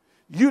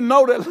 You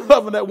know that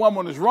loving that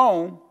woman is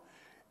wrong,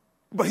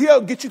 but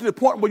he'll get you to the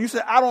point where you say,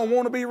 I don't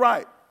want to be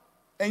right.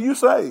 And you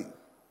say,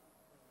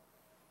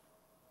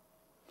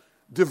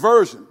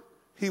 diversion.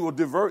 He will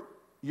divert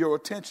your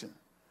attention.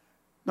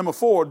 Number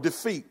 4,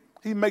 defeat.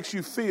 He makes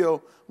you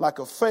feel like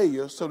a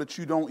failure so that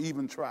you don't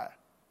even try.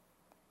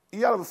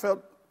 Y'all ever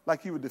felt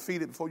like you were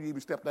defeated before you even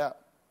stepped out?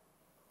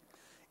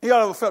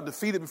 Y'all ever felt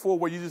defeated before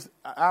where you just,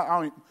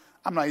 I'm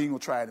not even going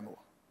to try anymore?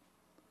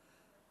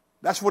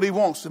 That's what he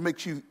wants, to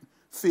make you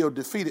feel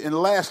defeated. And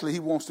lastly, he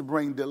wants to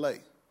bring delay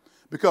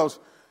because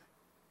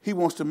he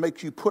wants to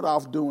make you put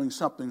off doing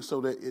something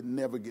so that it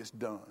never gets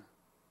done.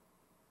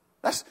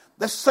 That's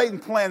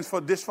Satan's plans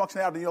for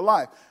dysfunctionality in your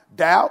life.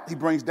 Doubt, he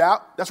brings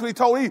doubt. That's what he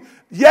told Eve.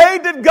 Yea,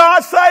 did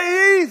God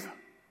say Eve?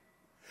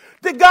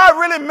 Did God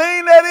really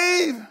mean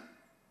that, Eve?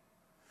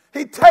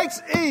 He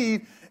takes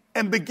Eve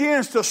and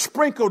begins to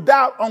sprinkle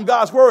doubt on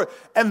God's word.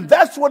 And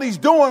that's what he's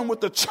doing with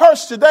the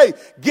church today,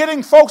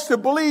 getting folks to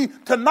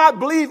not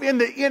believe in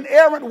the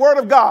inerrant word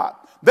of God.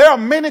 There are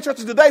many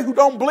churches today who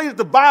don't believe that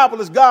the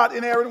Bible is God's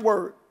inerrant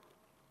word.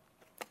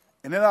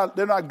 And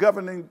they're not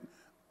governing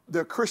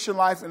their Christian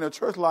life and their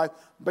church life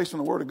based on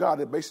the word of God.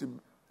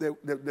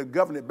 They're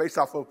governing it based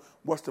off of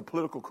what's the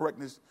political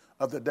correctness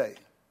of the day.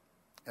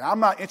 And I'm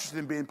not interested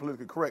in being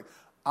politically correct.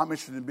 I'm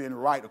interested in being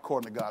right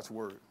according to God's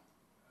word.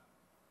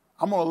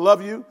 I'm going to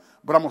love you,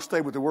 but I'm going to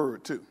stay with the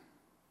word too.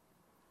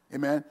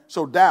 Amen.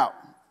 So doubt,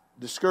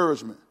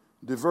 discouragement,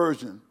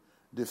 diversion,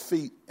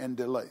 defeat, and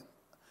delay.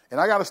 And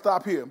I got to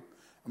stop here, and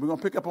we're going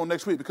to pick up on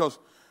next week because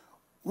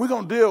we're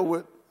going to deal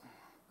with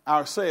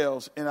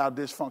ourselves and our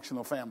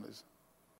dysfunctional families.